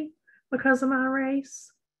differently because of my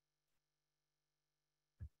race.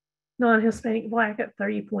 Non-Hispanic Black at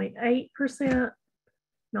 30.8%,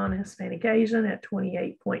 non-Hispanic Asian at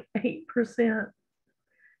 28.8%,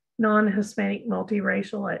 non-Hispanic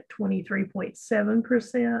multiracial at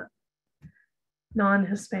 23.7%,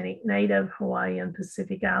 non-Hispanic Native Hawaiian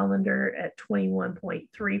Pacific Islander at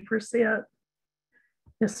 21.3%,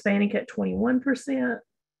 Hispanic at 21%,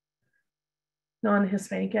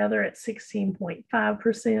 non-Hispanic other at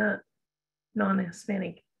 16.5%,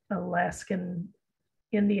 non-Hispanic Alaskan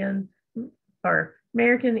Indian or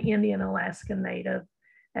American Indian Alaskan Native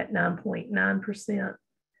at 9.9%,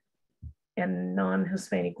 and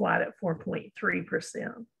non-Hispanic white at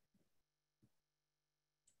 4.3%.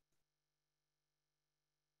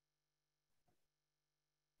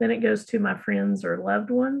 Then it goes to my friends or loved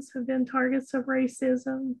ones who've been targets of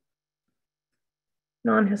racism.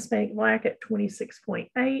 Non-Hispanic Black at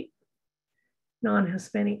 26.8%,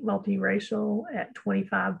 non-Hispanic multiracial at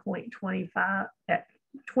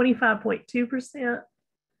 25.2%,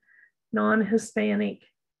 non-Hispanic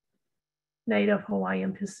Native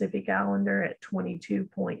Hawaiian Pacific Islander at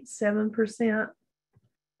 22.7%,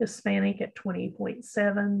 Hispanic at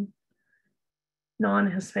 20.7%,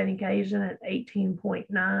 non-Hispanic Asian at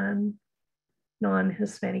 18.9%,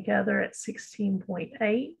 non-Hispanic other at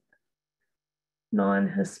 16.8%,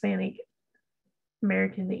 non-Hispanic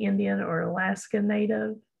American Indian or Alaska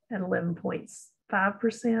Native at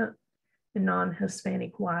 11.5%, and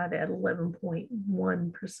non-Hispanic white at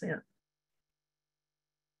 11.1%.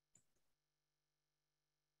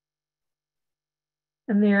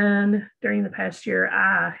 And then during the past year,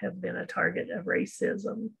 I have been a target of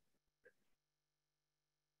racism.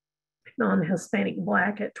 Non-Hispanic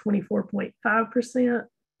Black at 24.5%,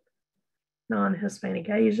 non-Hispanic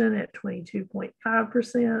Asian at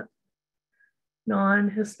 22.5%,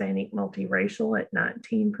 non-Hispanic multiracial at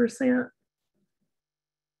 19%,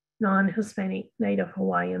 non-Hispanic Native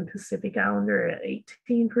Hawaiian Pacific Islander at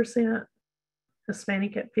 18%,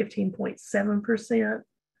 Hispanic at 15.7%,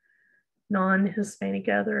 non-Hispanic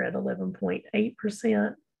other at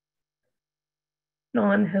 11.8%,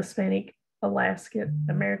 non-Hispanic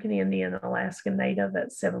American Indian Alaska Native at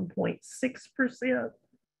 7.6%,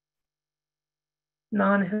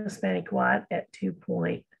 non-Hispanic white at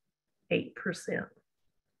 2.8%.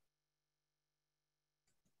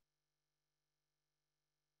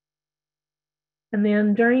 And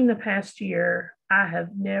then during the past year, I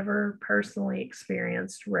have never personally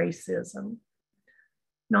experienced racism.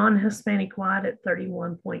 Non-Hispanic white at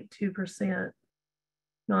 31.2%,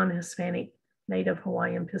 non-Hispanic Native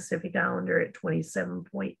Hawaiian Pacific Islander at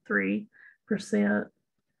 27.3%,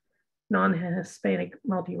 non-Hispanic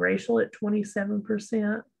multiracial at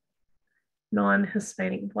 27%,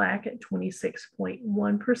 non-Hispanic Black at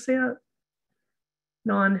 26.1%,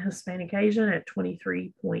 non-Hispanic Asian at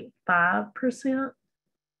 23.5%,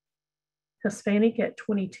 Hispanic at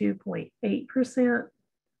 22.8%,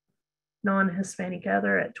 non-Hispanic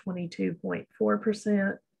other at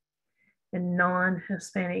 22.4%, and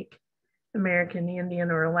non-Hispanic American Indian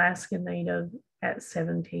or Alaska Native at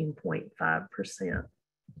 17.5%.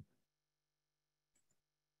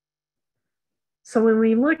 So when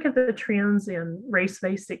we look at the trends in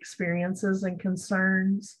race-based experiences and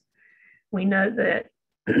concerns, we know that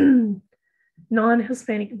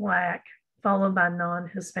non-Hispanic Black, followed by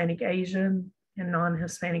non-Hispanic Asian and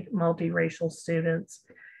non-Hispanic multiracial students,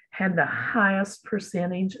 had the highest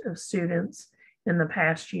percentage of students in the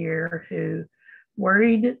past year who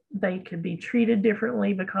worried they could be treated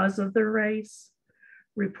differently because of their race,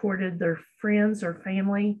 reported their friends or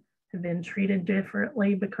family had been treated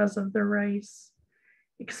differently because of their race,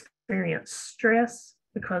 experienced stress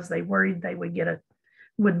because they worried they would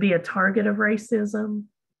be a target of racism.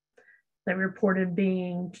 They reported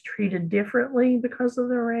being treated differently because of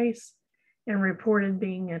their race and reported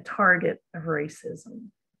being a target of racism.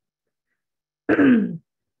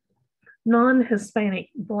 Non-Hispanic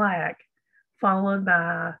Black, followed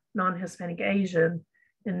by non-Hispanic Asian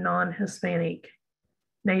and non-Hispanic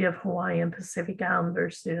Native Hawaiian Pacific Islander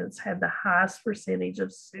students had the highest percentage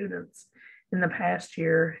of students in the past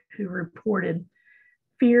year who reported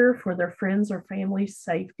fear for their friends or family's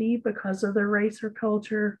safety because of their race or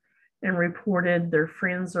culture, and reported their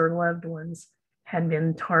friends or loved ones had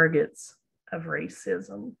been targets of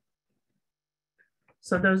racism.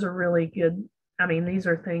 So those are really good. I mean, these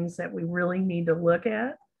are things that we really need to look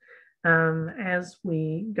at as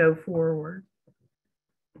we go forward.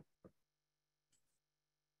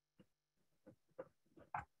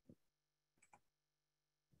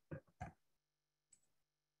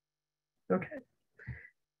 Okay,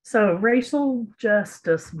 so racial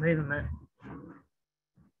justice movement.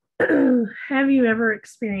 Have you ever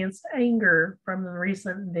experienced anger from the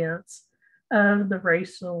recent events of the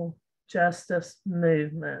racial justice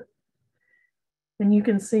movement? And you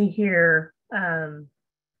can see here,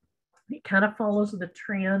 it kind of follows the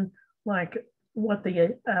trend, like what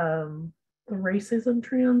the racism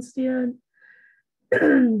trends did.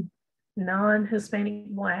 Non-Hispanic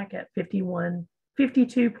Black at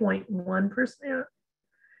 52.1%,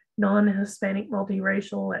 non-Hispanic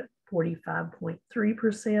multiracial at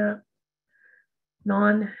 45.3%,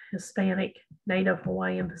 non-Hispanic Native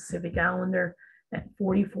Hawaiian Pacific Islander at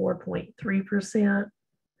 44.3%,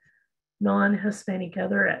 non-Hispanic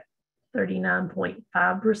other at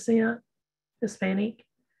 39.5%, Hispanic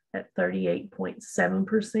at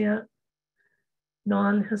 38.7%,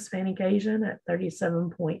 non-Hispanic Asian at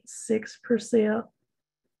 37.6%,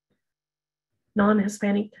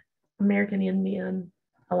 non-Hispanic American Indian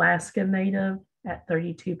Alaska Native at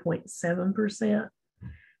 32.7%,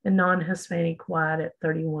 and non-Hispanic white at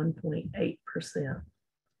 31.8%.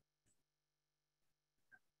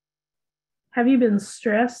 Have you been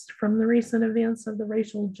stressed from the recent events of the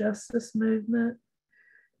racial justice movement?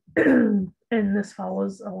 And this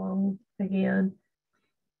follows along again.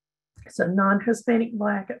 So non-Hispanic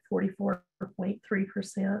Black at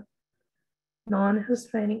 44.3%,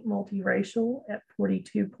 non-Hispanic multiracial at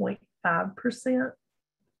 42.5%,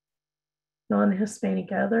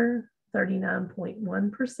 non-Hispanic other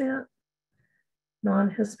 39.1%,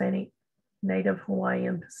 non-Hispanic Native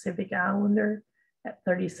Hawaiian Pacific Islander at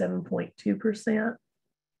 37.2%,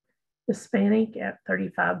 Hispanic at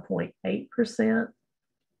 35.8%,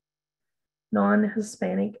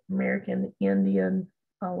 non-Hispanic American Indian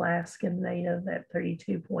Alaskan Native at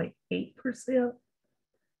 32.8%,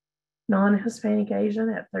 non-Hispanic Asian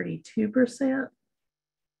at 32%,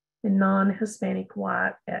 and non-Hispanic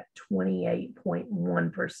white at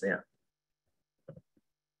 28.1%.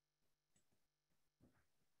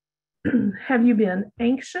 Have you been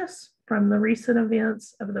anxious from the recent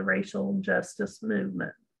events of the racial justice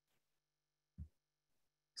movement?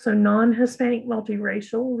 So non-Hispanic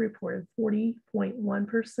multiracial reported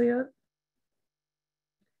 40.1%.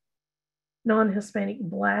 Non-Hispanic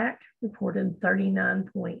Black reported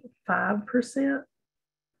 39.5%.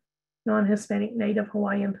 Non-Hispanic Native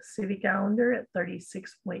Hawaiian Pacific Islander at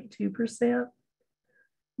 36.2%.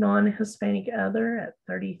 Non-Hispanic other at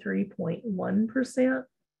 33.1%.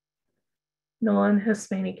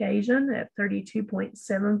 Non-Hispanic Asian at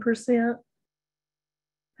 32.7%.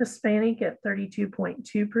 Hispanic at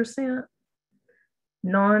 32.2%.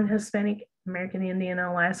 Non-Hispanic American Indian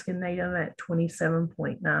Alaskan Native at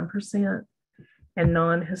 27.9%. And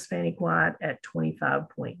non-Hispanic white at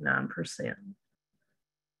 25.9%.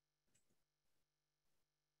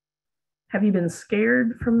 Have you been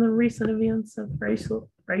scared from the recent events of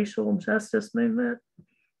racial justice movement?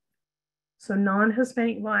 So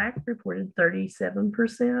non-Hispanic Black reported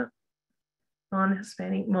 37%,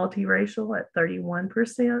 non-Hispanic multiracial at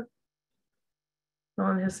 31%,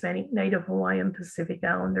 non-Hispanic Native Hawaiian Pacific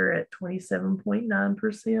Islander at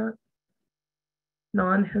 27.9%,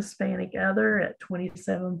 non-Hispanic other at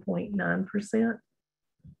 27.9%,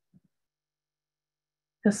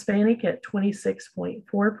 Hispanic at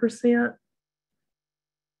 26.4%,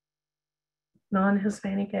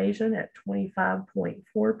 non-Hispanic Asian at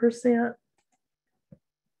 25.4%,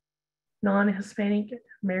 non-Hispanic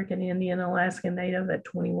American Indian Alaskan Native at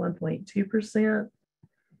 21.2%,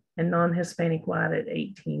 and non-Hispanic white at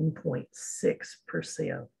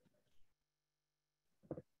 18.6%.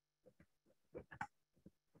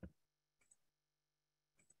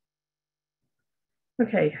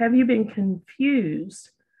 Okay, have you been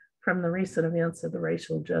confused from the recent events of the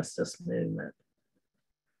racial justice movement?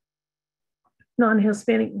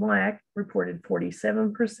 Non-Hispanic Black reported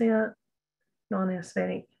 47%,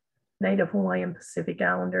 non-Hispanic Native Hawaiian Pacific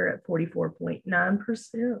Islander at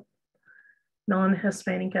 44.9%,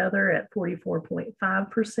 non-Hispanic other at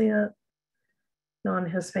 44.5%,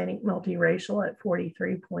 non-Hispanic multiracial at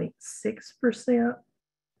 43.6%,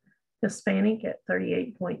 Hispanic at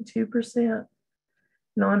 38.2%,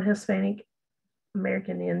 non-Hispanic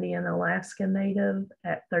American Indian Alaska Native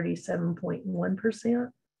at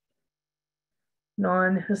 37.1%,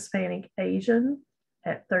 non-Hispanic Asian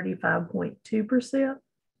at 35.2%,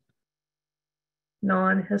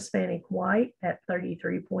 non-Hispanic White at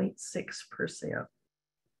 33.6%.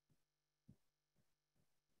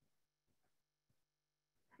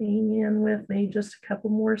 Hang in with me just a couple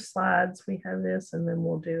more slides. We have this and then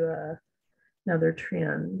we'll do another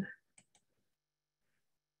trend.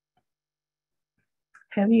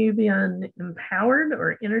 Have you been empowered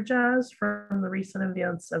or energized from the recent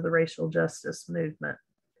events of the racial justice movement?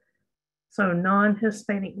 So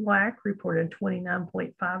non-Hispanic Black reported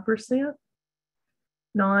 29.5%,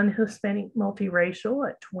 non-Hispanic multiracial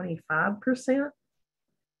at 25%,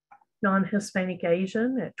 non-Hispanic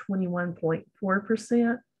Asian at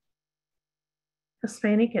 21.4%,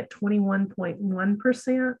 Hispanic at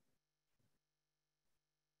 21.1%,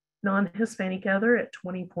 non-Hispanic other at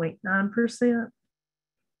 20.9%,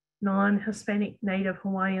 non-Hispanic Native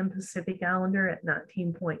Hawaiian Pacific Islander at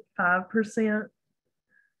 19.5%,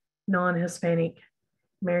 non-Hispanic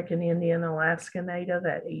American Indian Alaska Native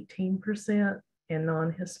at 18%, and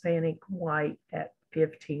non-Hispanic White at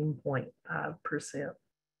 15.5%.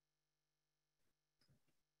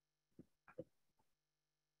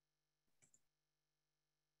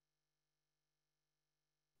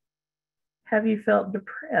 Have you felt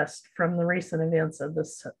depressed from the recent events of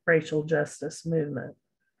this racial justice movement?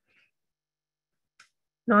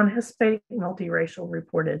 Non-Hispanic multiracial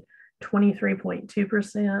reported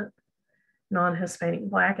 23.2%, non-Hispanic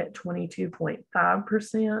Black at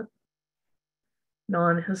 22.5%,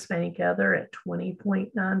 non-Hispanic other at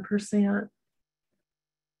 20.9%,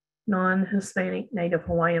 non-Hispanic Native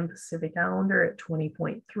Hawaiian Pacific Islander at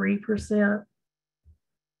 20.3%,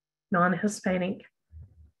 non-Hispanic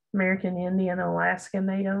American Indian Alaska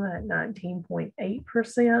Native at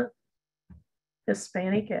 19.8%,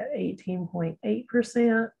 Hispanic at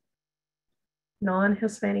 18.8%,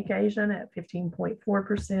 non-Hispanic Asian at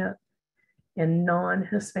 15.4%, and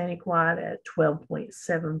non-Hispanic White at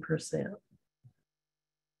 12.7%.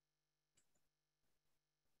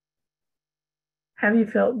 Have you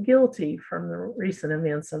felt guilty from the recent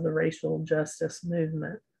events of the racial justice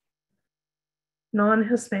movement?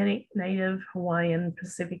 Non-Hispanic Native Hawaiian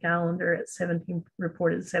Pacific Islander at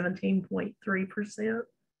reported 17.3%.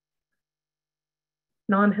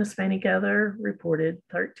 Non-Hispanic other reported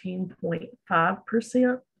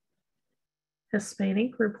 13.5%.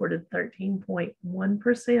 Hispanic reported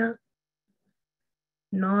 13.1%.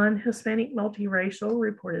 Non-Hispanic multiracial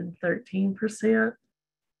reported 13%.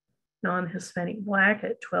 Non-Hispanic Black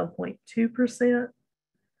at 12.2%.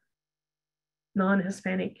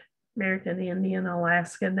 Non-Hispanic American Indian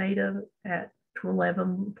Alaska Native at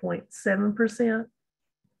 11.7%.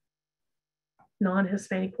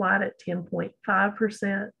 Non-Hispanic White at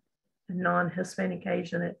 10.5%, and non-Hispanic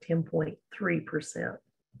Asian at 10.3%.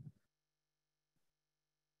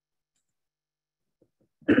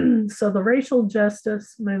 So the racial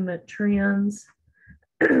justice movement trends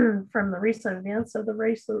from the recent events of the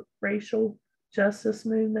racial justice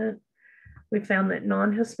movement, we found that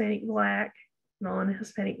non-Hispanic Black,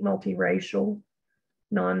 non-Hispanic multiracial,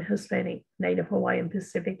 non-Hispanic Native Hawaiian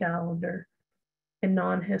Pacific Islander, and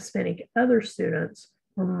non-Hispanic other students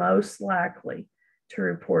were most likely to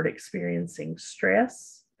report experiencing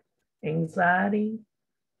stress, anxiety,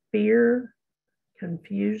 fear,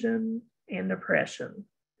 confusion, and depression.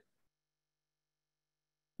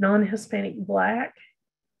 Non-Hispanic Black,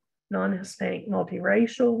 non-Hispanic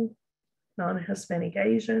multiracial, non-Hispanic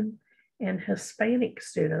Asian, and Hispanic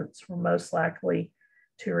students were most likely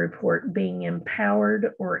to report being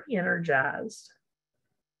empowered or energized.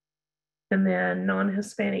 And then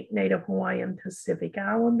non-Hispanic Native Hawaiian Pacific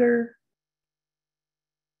Islander,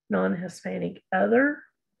 non-Hispanic other,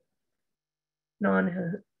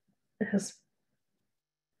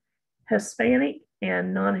 Hispanic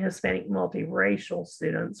and non-Hispanic multiracial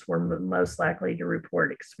students were most likely to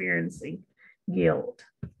report experiencing guilt.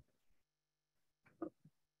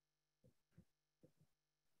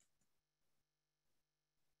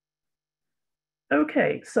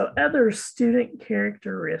 Okay, so other student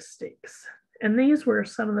characteristics. And these were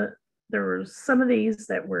there were some of these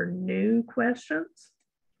that were new questions.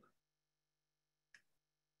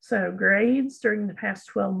 So grades during the past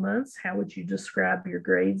 12 months, how would you describe your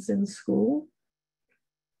grades in school?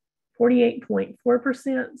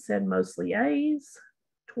 48.4% said mostly A's,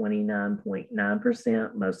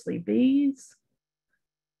 29.9% mostly B's,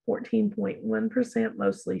 14.1%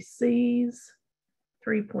 mostly C's,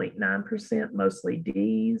 3.9% mostly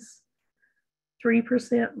D's,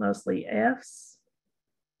 3% mostly Fs,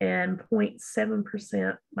 and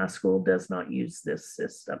 0.7% my school does not use this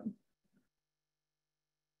system.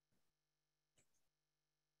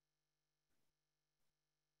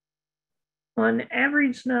 On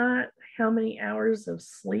average night, how many hours of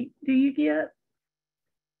sleep do you get?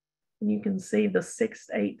 And you can see the 6th,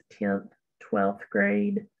 8th, 10th, 12th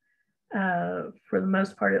grade. For the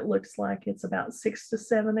most part, it looks like it's about 6 to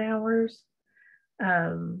 7 hours.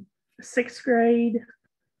 6th grade,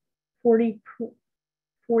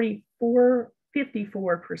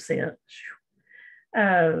 54%.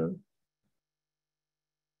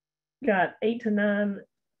 Got 8 to 9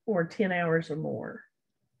 or 10 hours or more.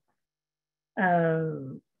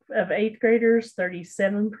 Of 8th graders,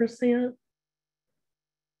 37%.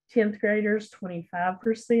 10th graders,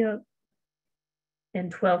 25%.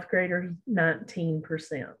 And 12th graders,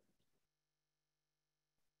 19%.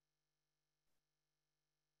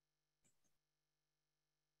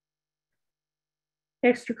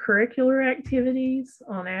 Extracurricular activities,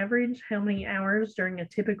 on average, how many hours during a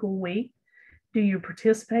typical week do you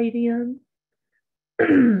participate in?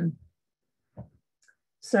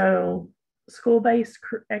 So, school-based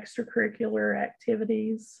extracurricular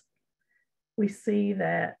activities, we see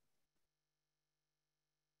that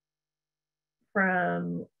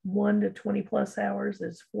from 1 to 20 plus hours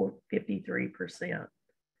is 53%.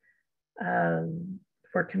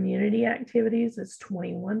 For community activities, it's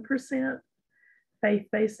 21%.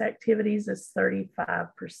 Faith-based activities is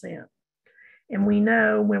 35%. And we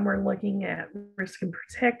know when we're looking at risk and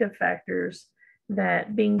protective factors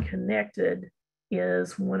that being connected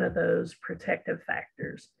is one of those protective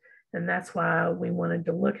factors. And that's why we wanted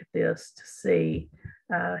to look at this to see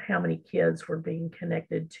how many kids were being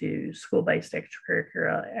connected to school-based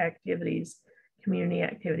extracurricular activities, community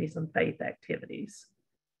activities, and faith activities.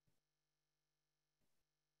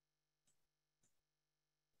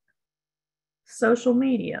 Social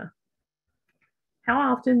media.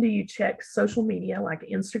 How often do you check social media like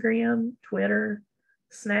Instagram, Twitter,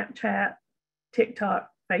 Snapchat, TikTok,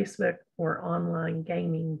 Facebook, or online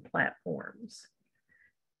gaming platforms?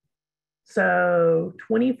 So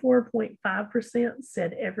 24.5%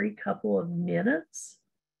 said every couple of minutes.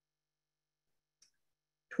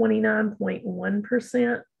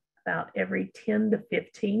 29.1% about every 10 to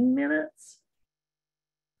 15 minutes.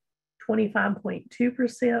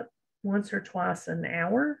 25.2% once or twice an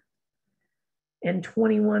hour. And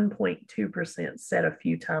 21.2% said a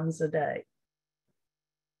few times a day.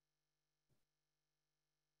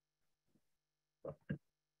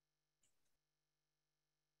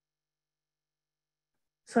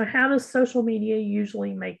 So how does social media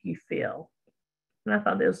usually make you feel? And I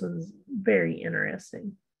thought this was very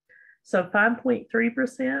interesting. So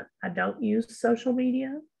 5.3%, I don't use social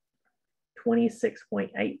media.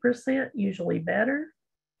 26.8%, usually better.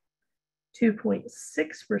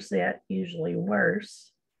 2.6%, usually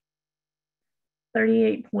worse.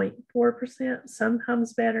 38.4%,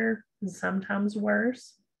 sometimes better and sometimes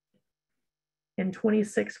worse. And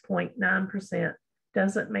 26.9%,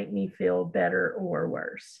 doesn't make me feel better or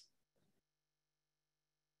worse.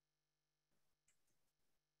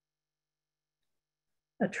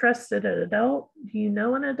 A trusted adult. Do you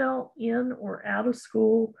know an adult in or out of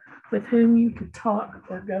school with whom you could talk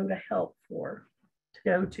or go to help for?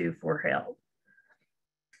 Go to for help.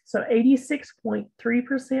 So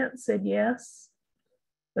 86.3% said yes,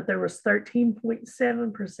 but there was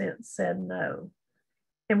 13.7% said no.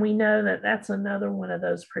 And we know that that's another one of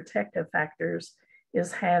those protective factors,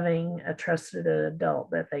 is having a trusted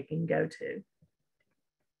adult that they can go to.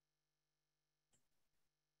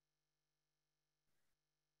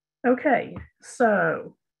 Okay,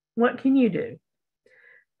 so what can you do?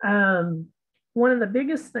 One of the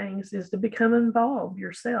biggest things is to become involved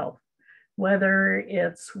yourself, whether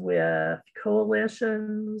it's with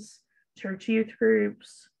coalitions, church youth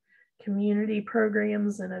groups, community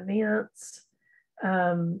programs and events,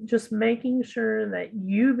 just making sure that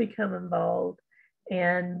you become involved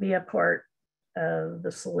and be a part of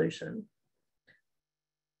the solution.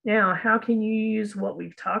 Now, how can you use what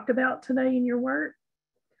we've talked about today in your work?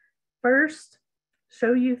 First,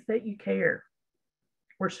 show youth that you care,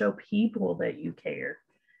 or show people that you care.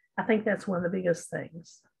 I think that's one of the biggest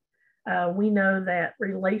things. We know that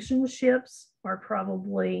relationships are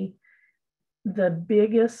probably the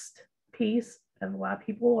biggest piece of why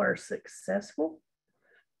people are successful.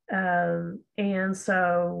 And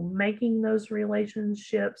so making those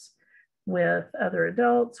relationships with other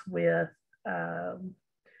adults, with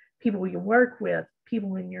people you work with,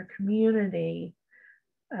 people in your community,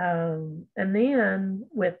 and then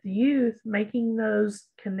with youth, making those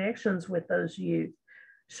connections with those youth,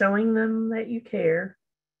 showing them that you care.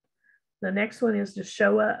 The next one is to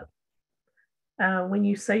show up. When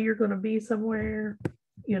you say you're going to be somewhere,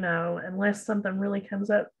 unless something really comes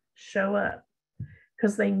up, show up,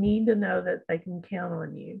 because they need to know that they can count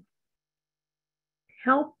on you.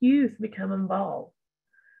 Help youth become involved.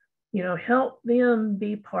 Help them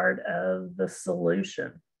be part of the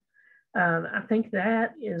solution. I think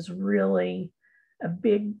that is really a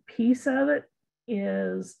big piece of it.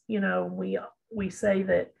 Is, we say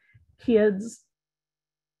that kids,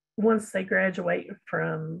 once they graduate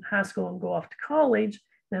from high school and go off to college,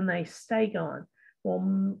 then they stay gone.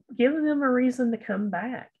 Well, give them a reason to come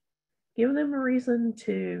back. Give them a reason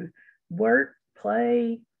to work,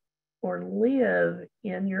 play, or live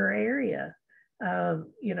in your area.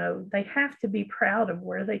 They have to be proud of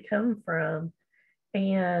where they come from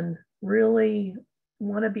and really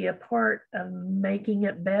want to be a part of making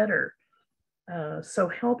it better. So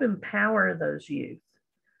help empower those youth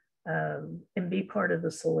and be part of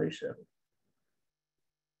the solution.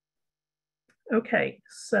 Okay,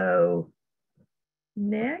 so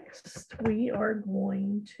next we are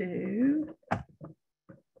going to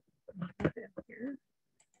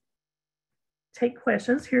take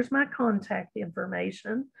questions. Here's my contact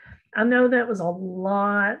information. I know that was a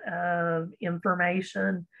lot of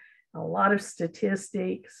information, a lot of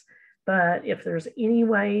statistics, but if there's any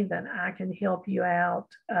way that I can help you out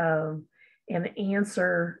and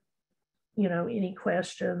answer, any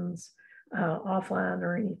questions offline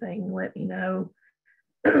or anything, let me know.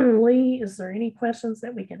 Lee, is there any questions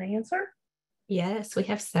that we can answer? Yes, we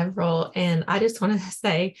have several. And I just wanted to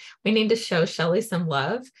say we need to show Shelly some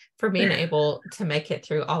love for being able to make it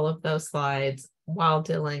through all of those slides while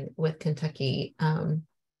dealing with Kentucky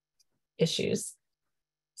issues.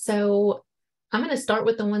 So I'm going to start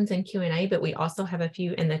with the ones in Q&A, but we also have a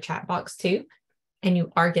few in the chat box too. And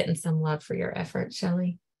you are getting some love for your efforts,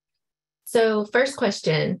 Shelly. So first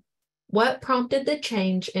question, what prompted the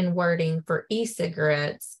change in wording for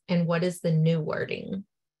e-cigarettes and what is the new wording?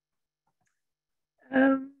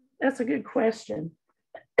 That's a good question.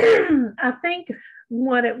 I think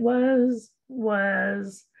what it was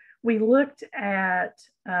we looked at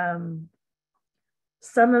some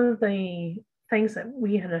of the things that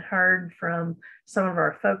we had heard from some of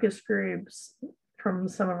our focus groups, from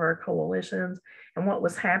some of our coalitions, and what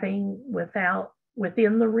was happening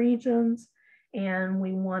within the regions. And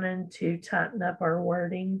we wanted to tighten up our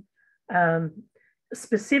wording.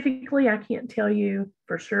 Specifically, I can't tell you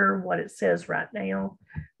for sure what it says right now,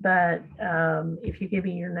 but if you give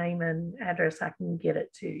me your name and address, I can get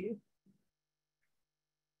it to you.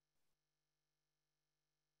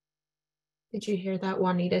 Did you hear that,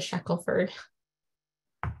 Juanita Shackelford?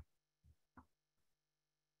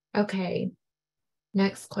 Okay,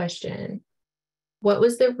 next question. What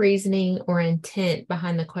was the reasoning or intent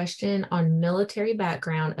behind the question on military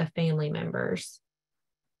background of family members?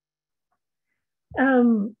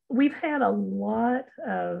 We've had a lot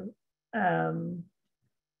of,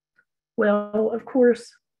 well, of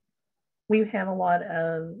course, we've had a lot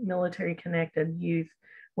of military connected youth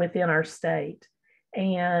within our state.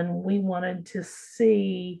 And we wanted to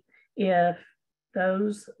see if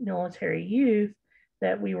those military youth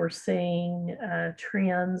that we were seeing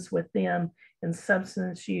trends with them in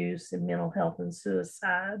substance use and mental health and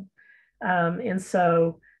suicide. And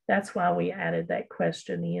so that's why we added that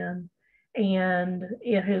question in. And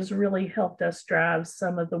it has really helped us drive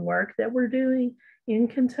some of the work that we're doing in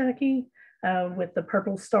Kentucky with the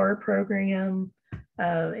Purple Star program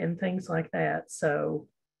and things like that. So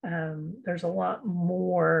there's a lot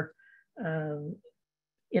more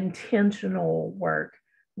intentional work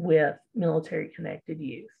with military connected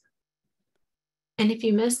youth. And if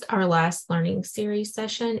you missed our last learning series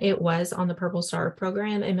session, it was on the Purple Star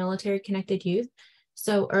program and military connected youth.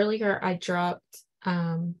 So earlier I dropped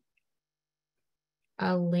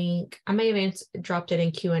a link. I may have dropped it in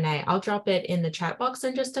Q&A. I'll drop it in the chat box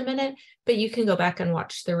in just a minute, but you can go back and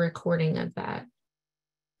watch the recording of that.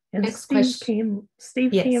 And Next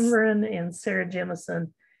Steve yes. Cameron and Sarah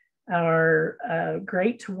Jemison are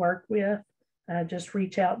great to work with. Just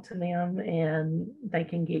reach out to them and they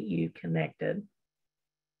can get you connected.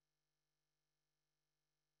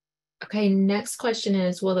 Okay, next question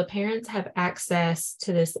is, will the parents have access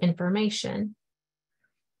to this information?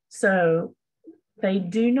 So they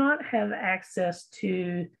do not have access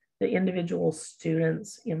to the individual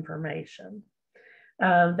students' information.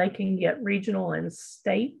 They can get regional and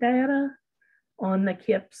state data on the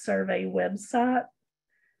KIP survey website.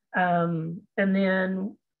 And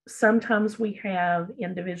then sometimes we have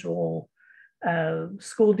individual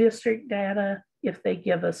school district data if they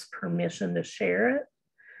give us permission to share it.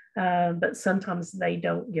 but sometimes they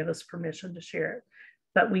don't give us permission to share it.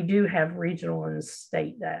 But we do have regional and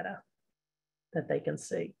state data that they can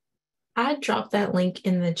see. I dropped that link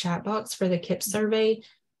in the chat box for the KIP survey.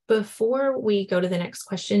 Before we go to the next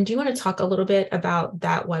question, do you want to talk a little bit about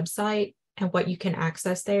that website and what you can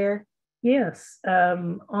access there? Yes,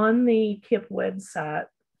 on the KIP website,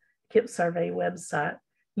 KIP survey website,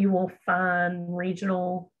 you will find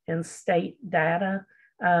regional and state data.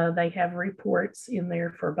 They have reports in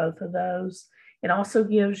there for both of those. It also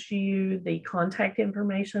gives you the contact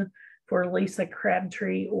information for Lisa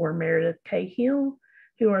Crabtree or Meredith Cahill,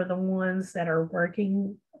 who are the ones that are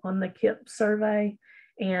working on the KIP survey.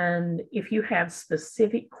 And if you have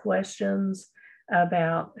specific questions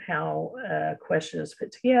about how a question is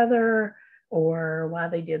put together or why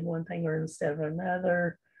they did one thing or instead of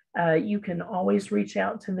another, you can always reach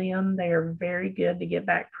out to them. They are very good to get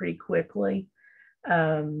back pretty quickly.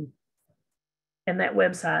 And that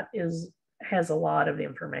website has a lot of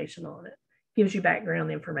information on it. Gives you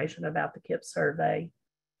background information about the KIP survey.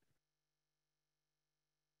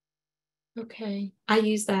 Okay, I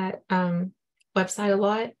use that website a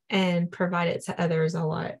lot and provide it to others a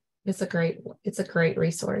lot. It's a great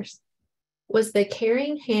resource. Was the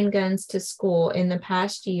carrying handguns to school in the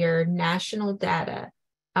past year national data?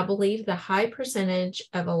 I believe the high percentage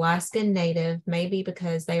of Alaskan Native may be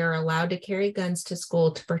because they are allowed to carry guns to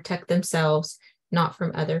school to protect themselves, not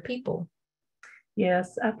from other people.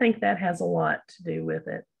 Yes, I think that has a lot to do with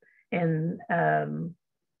it. And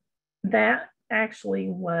that actually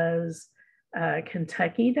was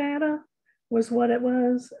Kentucky data was what it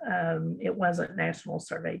was. It wasn't national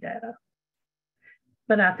survey data.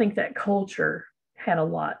 But I think that culture has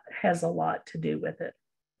a lot to do with it.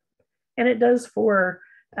 And it does for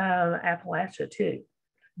Appalachia too,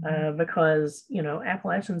 because,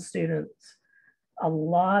 Appalachian students,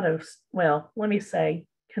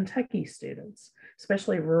 Kentucky students,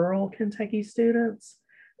 especially rural Kentucky students,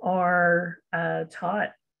 are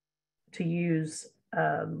taught to use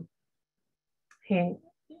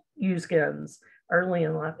guns early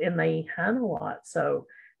in life, and they hunt a lot. So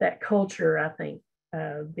that culture, I think,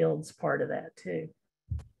 builds part of that too.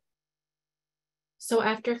 So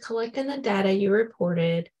after collecting the data you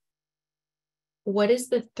reported, what is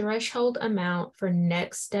the threshold amount for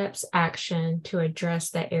next steps action to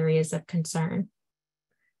address the areas of concern?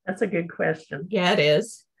 That's a good question. Yeah, it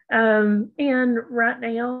is. And right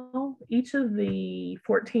now, each of the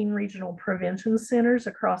 14 regional prevention centers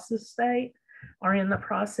across the state are in the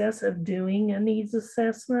process of doing a needs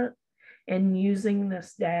assessment and using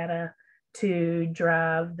this data to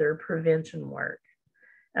drive their prevention work.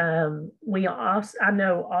 I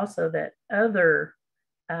know also that other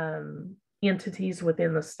entities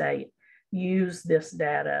within the state use this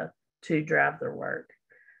data to drive their work.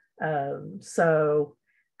 And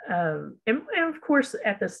of course,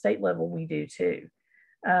 at the state level, we do too.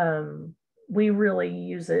 We really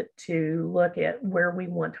use it to look at where we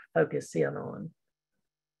want to focus in on.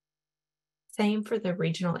 Same for the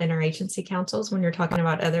regional interagency councils when you're talking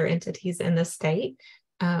about other entities in the state.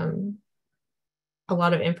 A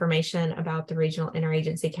lot of information about the regional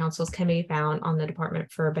interagency councils can be found on the Department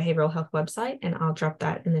for Behavioral Health website, and I'll drop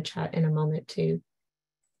that in the chat in a moment too.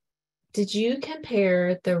 Did you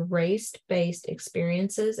compare the race-based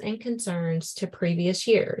experiences and concerns to previous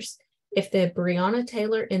years? If the Breonna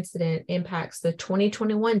Taylor incident impacts the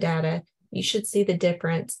 2021 data, you should see the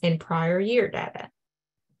difference in prior year data.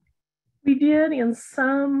 We did in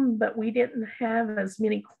some, but we didn't have as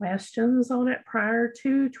many questions on it prior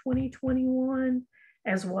to 2021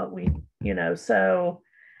 as what we, so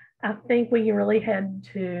I think we really had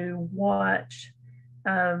to watch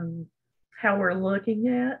how we're looking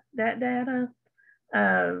at that data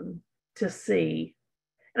to see.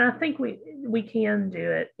 And I think we can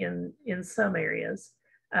do it in some areas.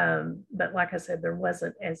 But like I said, there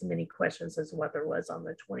wasn't as many questions as what there was on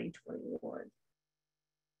the 2021.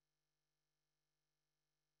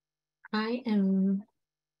 I am,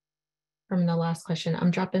 from the last question,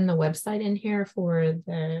 I'm dropping the website in here for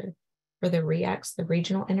the REACTs, the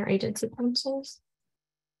Regional Interagency Councils.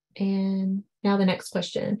 And now the next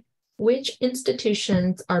question. Which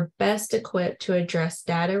institutions are best equipped to address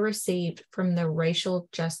data received from the racial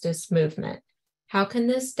justice movement? How can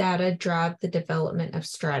this data drive the development of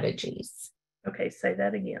strategies? Okay, say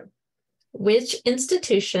that again. Which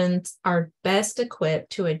institutions are best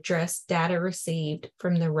equipped to address data received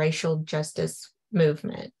from the racial justice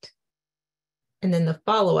movement? And then the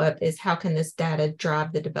follow-up is, how can this data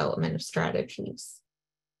drive the development of strategies?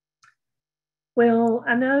 Well,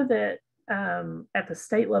 I know that at the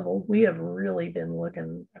state level, we have really been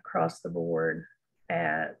looking across the board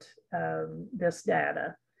at this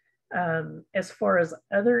data. As far as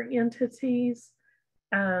other entities,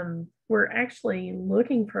 we're actually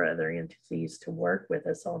looking for other entities to work with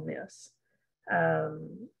us on this,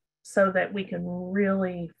 so that we can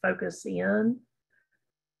really focus in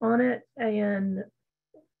on it and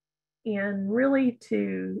really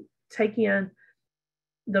to take in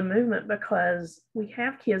the movement, because we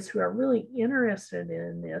have kids who are really interested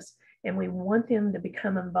in this and we want them to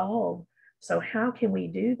become involved. So how can we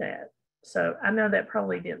do that? So I know that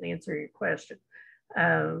probably didn't answer your question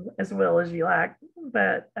as well as you like,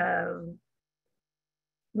 but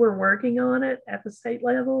we're working on it at the state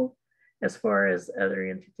level. As far as other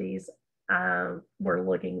entities, we're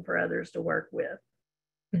looking for others to work with.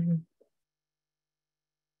 Mm-hmm.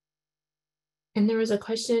 And there was a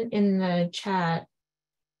question in the chat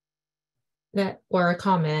or a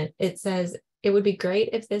comment. It says, it would be great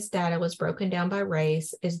if this data was broken down by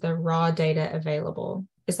race. Is the raw data available?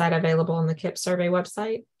 Is that available on the KIP survey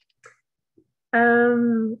website?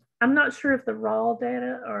 I'm not sure if the raw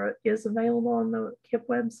data is available on the KIP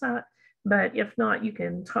website, but if not, you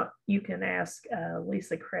can ask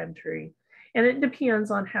Lisa Crabtree, and it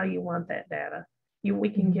depends on how you want that data. We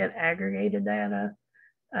can get aggregated data,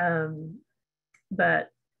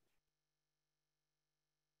 but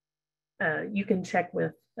you can check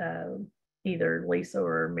with either Lisa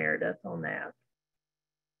or Meredith on that.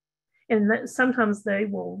 And sometimes they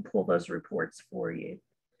will pull those reports for you.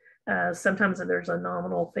 Sometimes there's a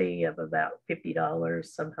nominal fee of about $50.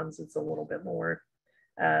 Sometimes it's a little bit more,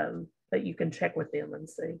 but you can check with them and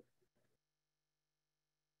see.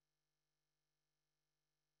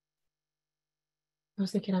 I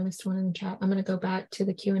was thinking I missed one in the chat. I'm going to go back to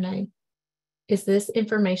the Q&A. Is this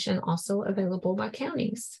information also available by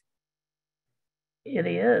counties? It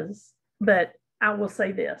is, but I will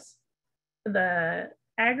say this. The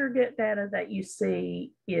aggregate data that you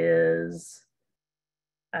see is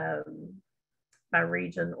by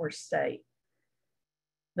region or state.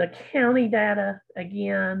 The county data,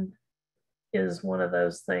 again, is one of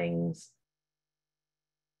those things.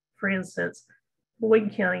 For instance,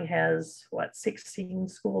 Boyd County has, 16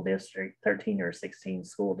 school districts, 13 or 16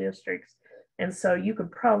 school districts. And so you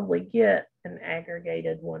could probably get an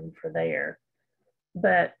aggregated one for there.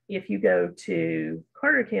 But if you go to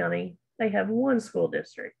Carter County, they have one school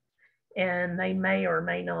district, and they may or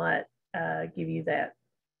may not give you that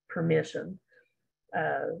permission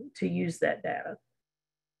to use that data.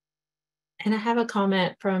 And I have a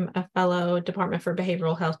comment from a fellow Department for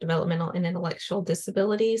Behavioral Health, Developmental, and Intellectual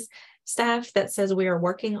Disabilities staff that says we are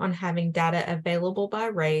working on having data available by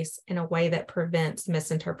race in a way that prevents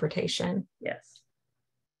misinterpretation. Yes.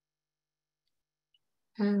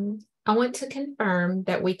 I want to confirm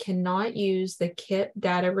that we cannot use the KIP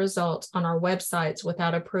data results on our websites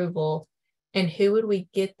without approval. And who would we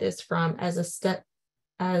get this from as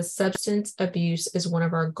substance abuse is one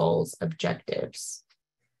of our goals objectives?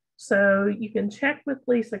 So you can check with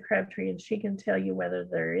Lisa Crabtree and she can tell you whether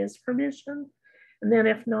there is permission. And then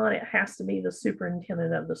if not, it has to be the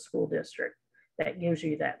superintendent of the school district that gives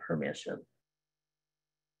you that permission.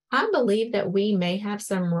 I believe that we may have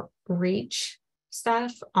some reach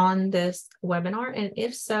staff on this webinar. And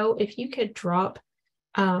if so, if you could drop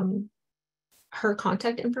her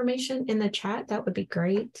contact information in the chat, that would be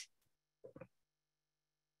great.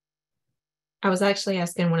 I was actually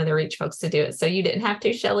asking one of the reach folks to do it, so you didn't have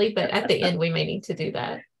to, Shelly, but at the end, we may need to do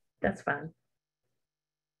that. That's fine.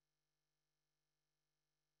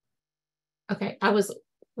 Okay, I was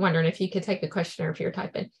wondering if you could take a question or if you're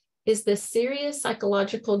typing. Is the serious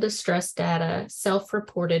psychological distress data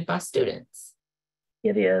self-reported by students?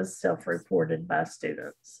 It is self-reported by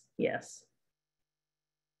students, yes.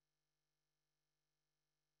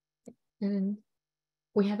 And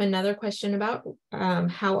we have another question about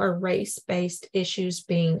how are race-based issues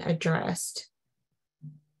being addressed?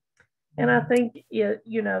 And I think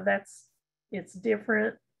it's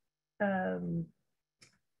different. I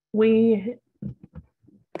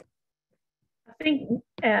think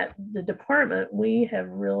at the department, we have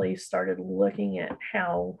really started looking at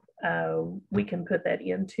how we can put that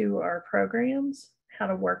into our programs, how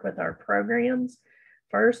to work with our programs.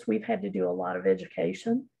 First, we've had to do a lot of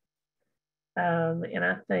education. And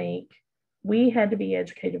I think we had to be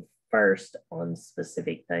educated first on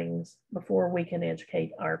specific things before we can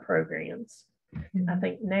educate our programs. Mm-hmm. I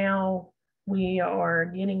think now we are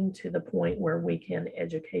getting to the point where we can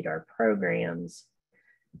educate our programs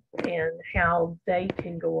and how they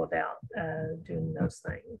can go about doing those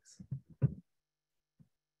things.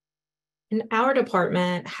 And our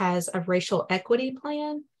department has a racial equity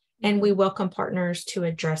plan, and we welcome partners to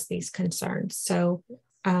address these concerns. So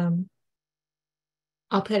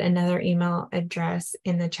I'll put another email address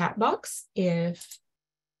in the chat box if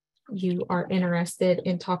you are interested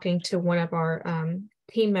in talking to one of our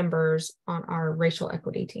team members on our racial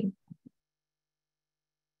equity team.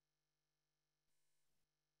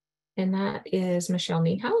 And that is Michelle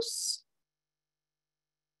Niehaus.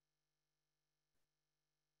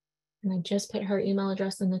 And I just put her email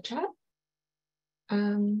address in the chat. I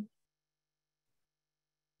want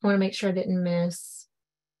to make sure I didn't miss.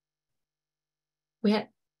 We had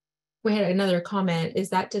another comment. Is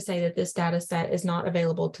that to say that this data set is not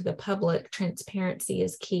available to the public? Transparency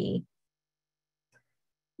is key.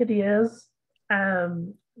 It is.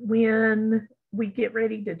 When we get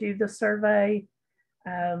ready to do the survey,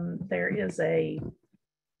 there is a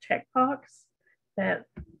checkbox that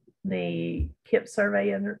the KIP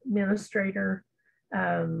survey administrator,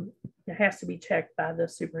 it has to be checked by the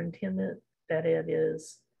superintendent that it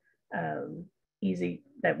is easy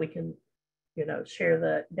that we can, share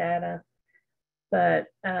the data, but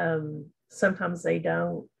sometimes they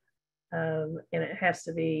don't, and it has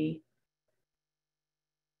to be,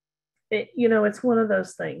 it's one of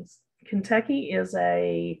those things. Kentucky is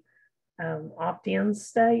a opt-in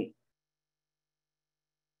state.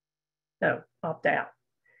 No, opt-out.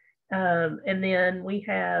 And then we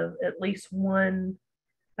have at least one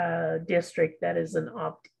district that is an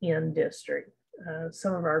opt-in district.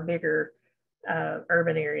 Some of our bigger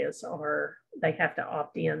urban areas they have to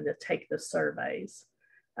opt in to take the surveys.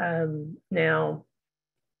 Now,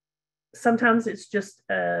 sometimes it's just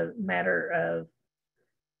a matter of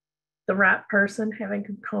the right person having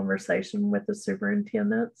a conversation with the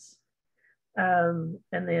superintendents. And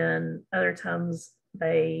then other times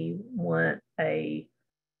they want a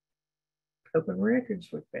open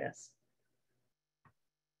records request.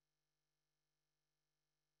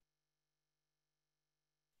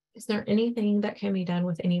 Is there anything that can be done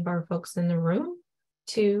with any of our folks in the room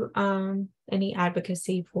to any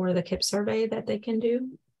advocacy for the KIP survey that they can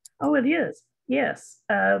do? Oh, it is. Yes.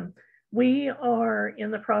 We are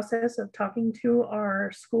in the process of talking to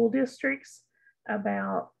our school districts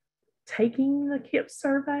about taking the KIP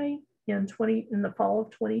survey in the fall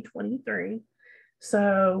of 2023.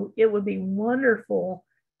 So it would be wonderful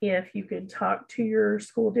if you could talk to your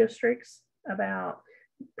school districts about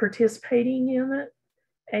participating in it,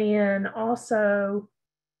 and also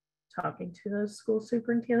talking to those school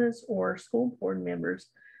superintendents or school board members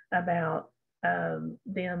about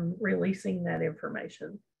them releasing that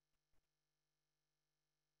information.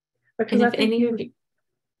 Because and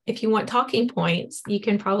if you want talking points, you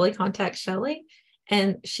can probably contact Shelly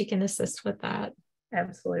and she can assist with that.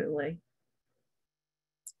 Absolutely.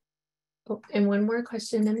 Oh, and one more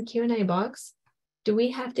question in the Q&A box. Do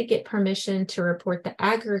we have to get permission to report the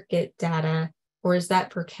aggregate data, or is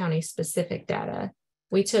that for county specific data?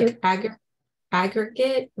 We took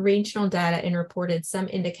aggregate regional data and reported some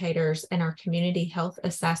indicators in our community health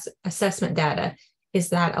assessment data. Is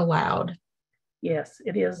that allowed? Yes,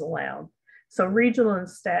 it is allowed. So regional and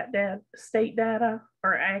state data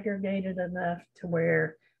are aggregated enough to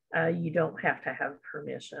where you don't have to have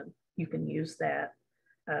permission. You can use that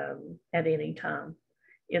at any time.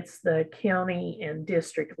 It's the county and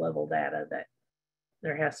district level data that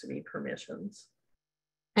there has to be permissions.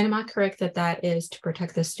 And am I correct that that is to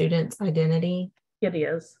protect the student's identity? It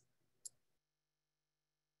is.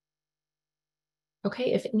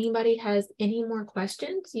 Okay, if anybody has any more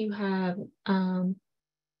questions, you have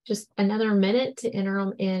just another minute to enter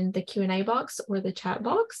them in the Q&A box or the chat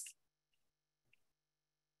box.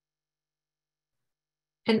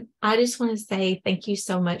 And I just want to say thank you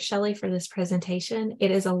so much, Shelly, for this presentation.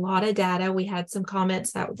 It is a lot of data. We had some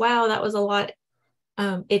comments that, wow, that was a lot.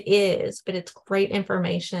 It is, but it's great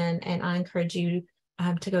information. And I encourage you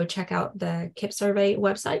to go check out the KIP survey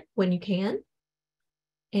website when you can.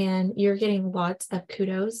 And you're getting lots of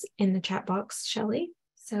kudos in the chat box, Shelly.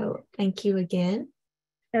 So thank you again.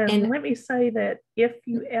 And let me say that if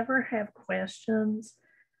you ever have questions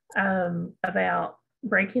about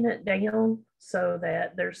breaking it down so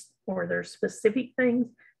that there's specific things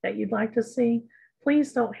that you'd like to see,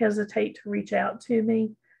 please don't hesitate to reach out to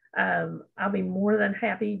me. I'll be more than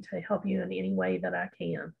happy to help you in any way that I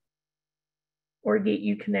can, or get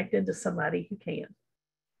you connected to somebody who can.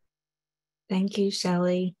 Thank you,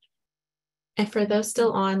 Shelly. And for those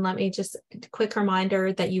still on, let me just a quick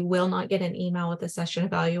reminder that you will not get an email with a session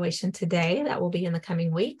evaluation today. That will be in the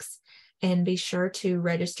coming weeks. And be sure to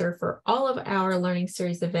register for all of our Learning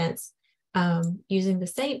Series events using the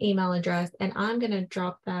same email address. And I'm going to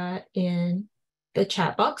drop that in the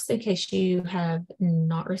chat box in case you have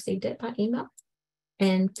not received it by email.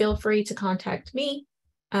 And feel free to contact me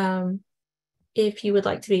if you would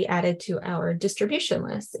like to be added to our distribution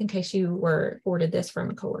list in case you were forwarded this from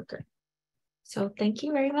a coworker. So thank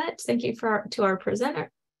you very much. Thank you to our presenter,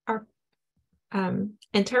 our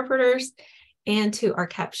interpreters, and to our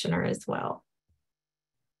captioner as well.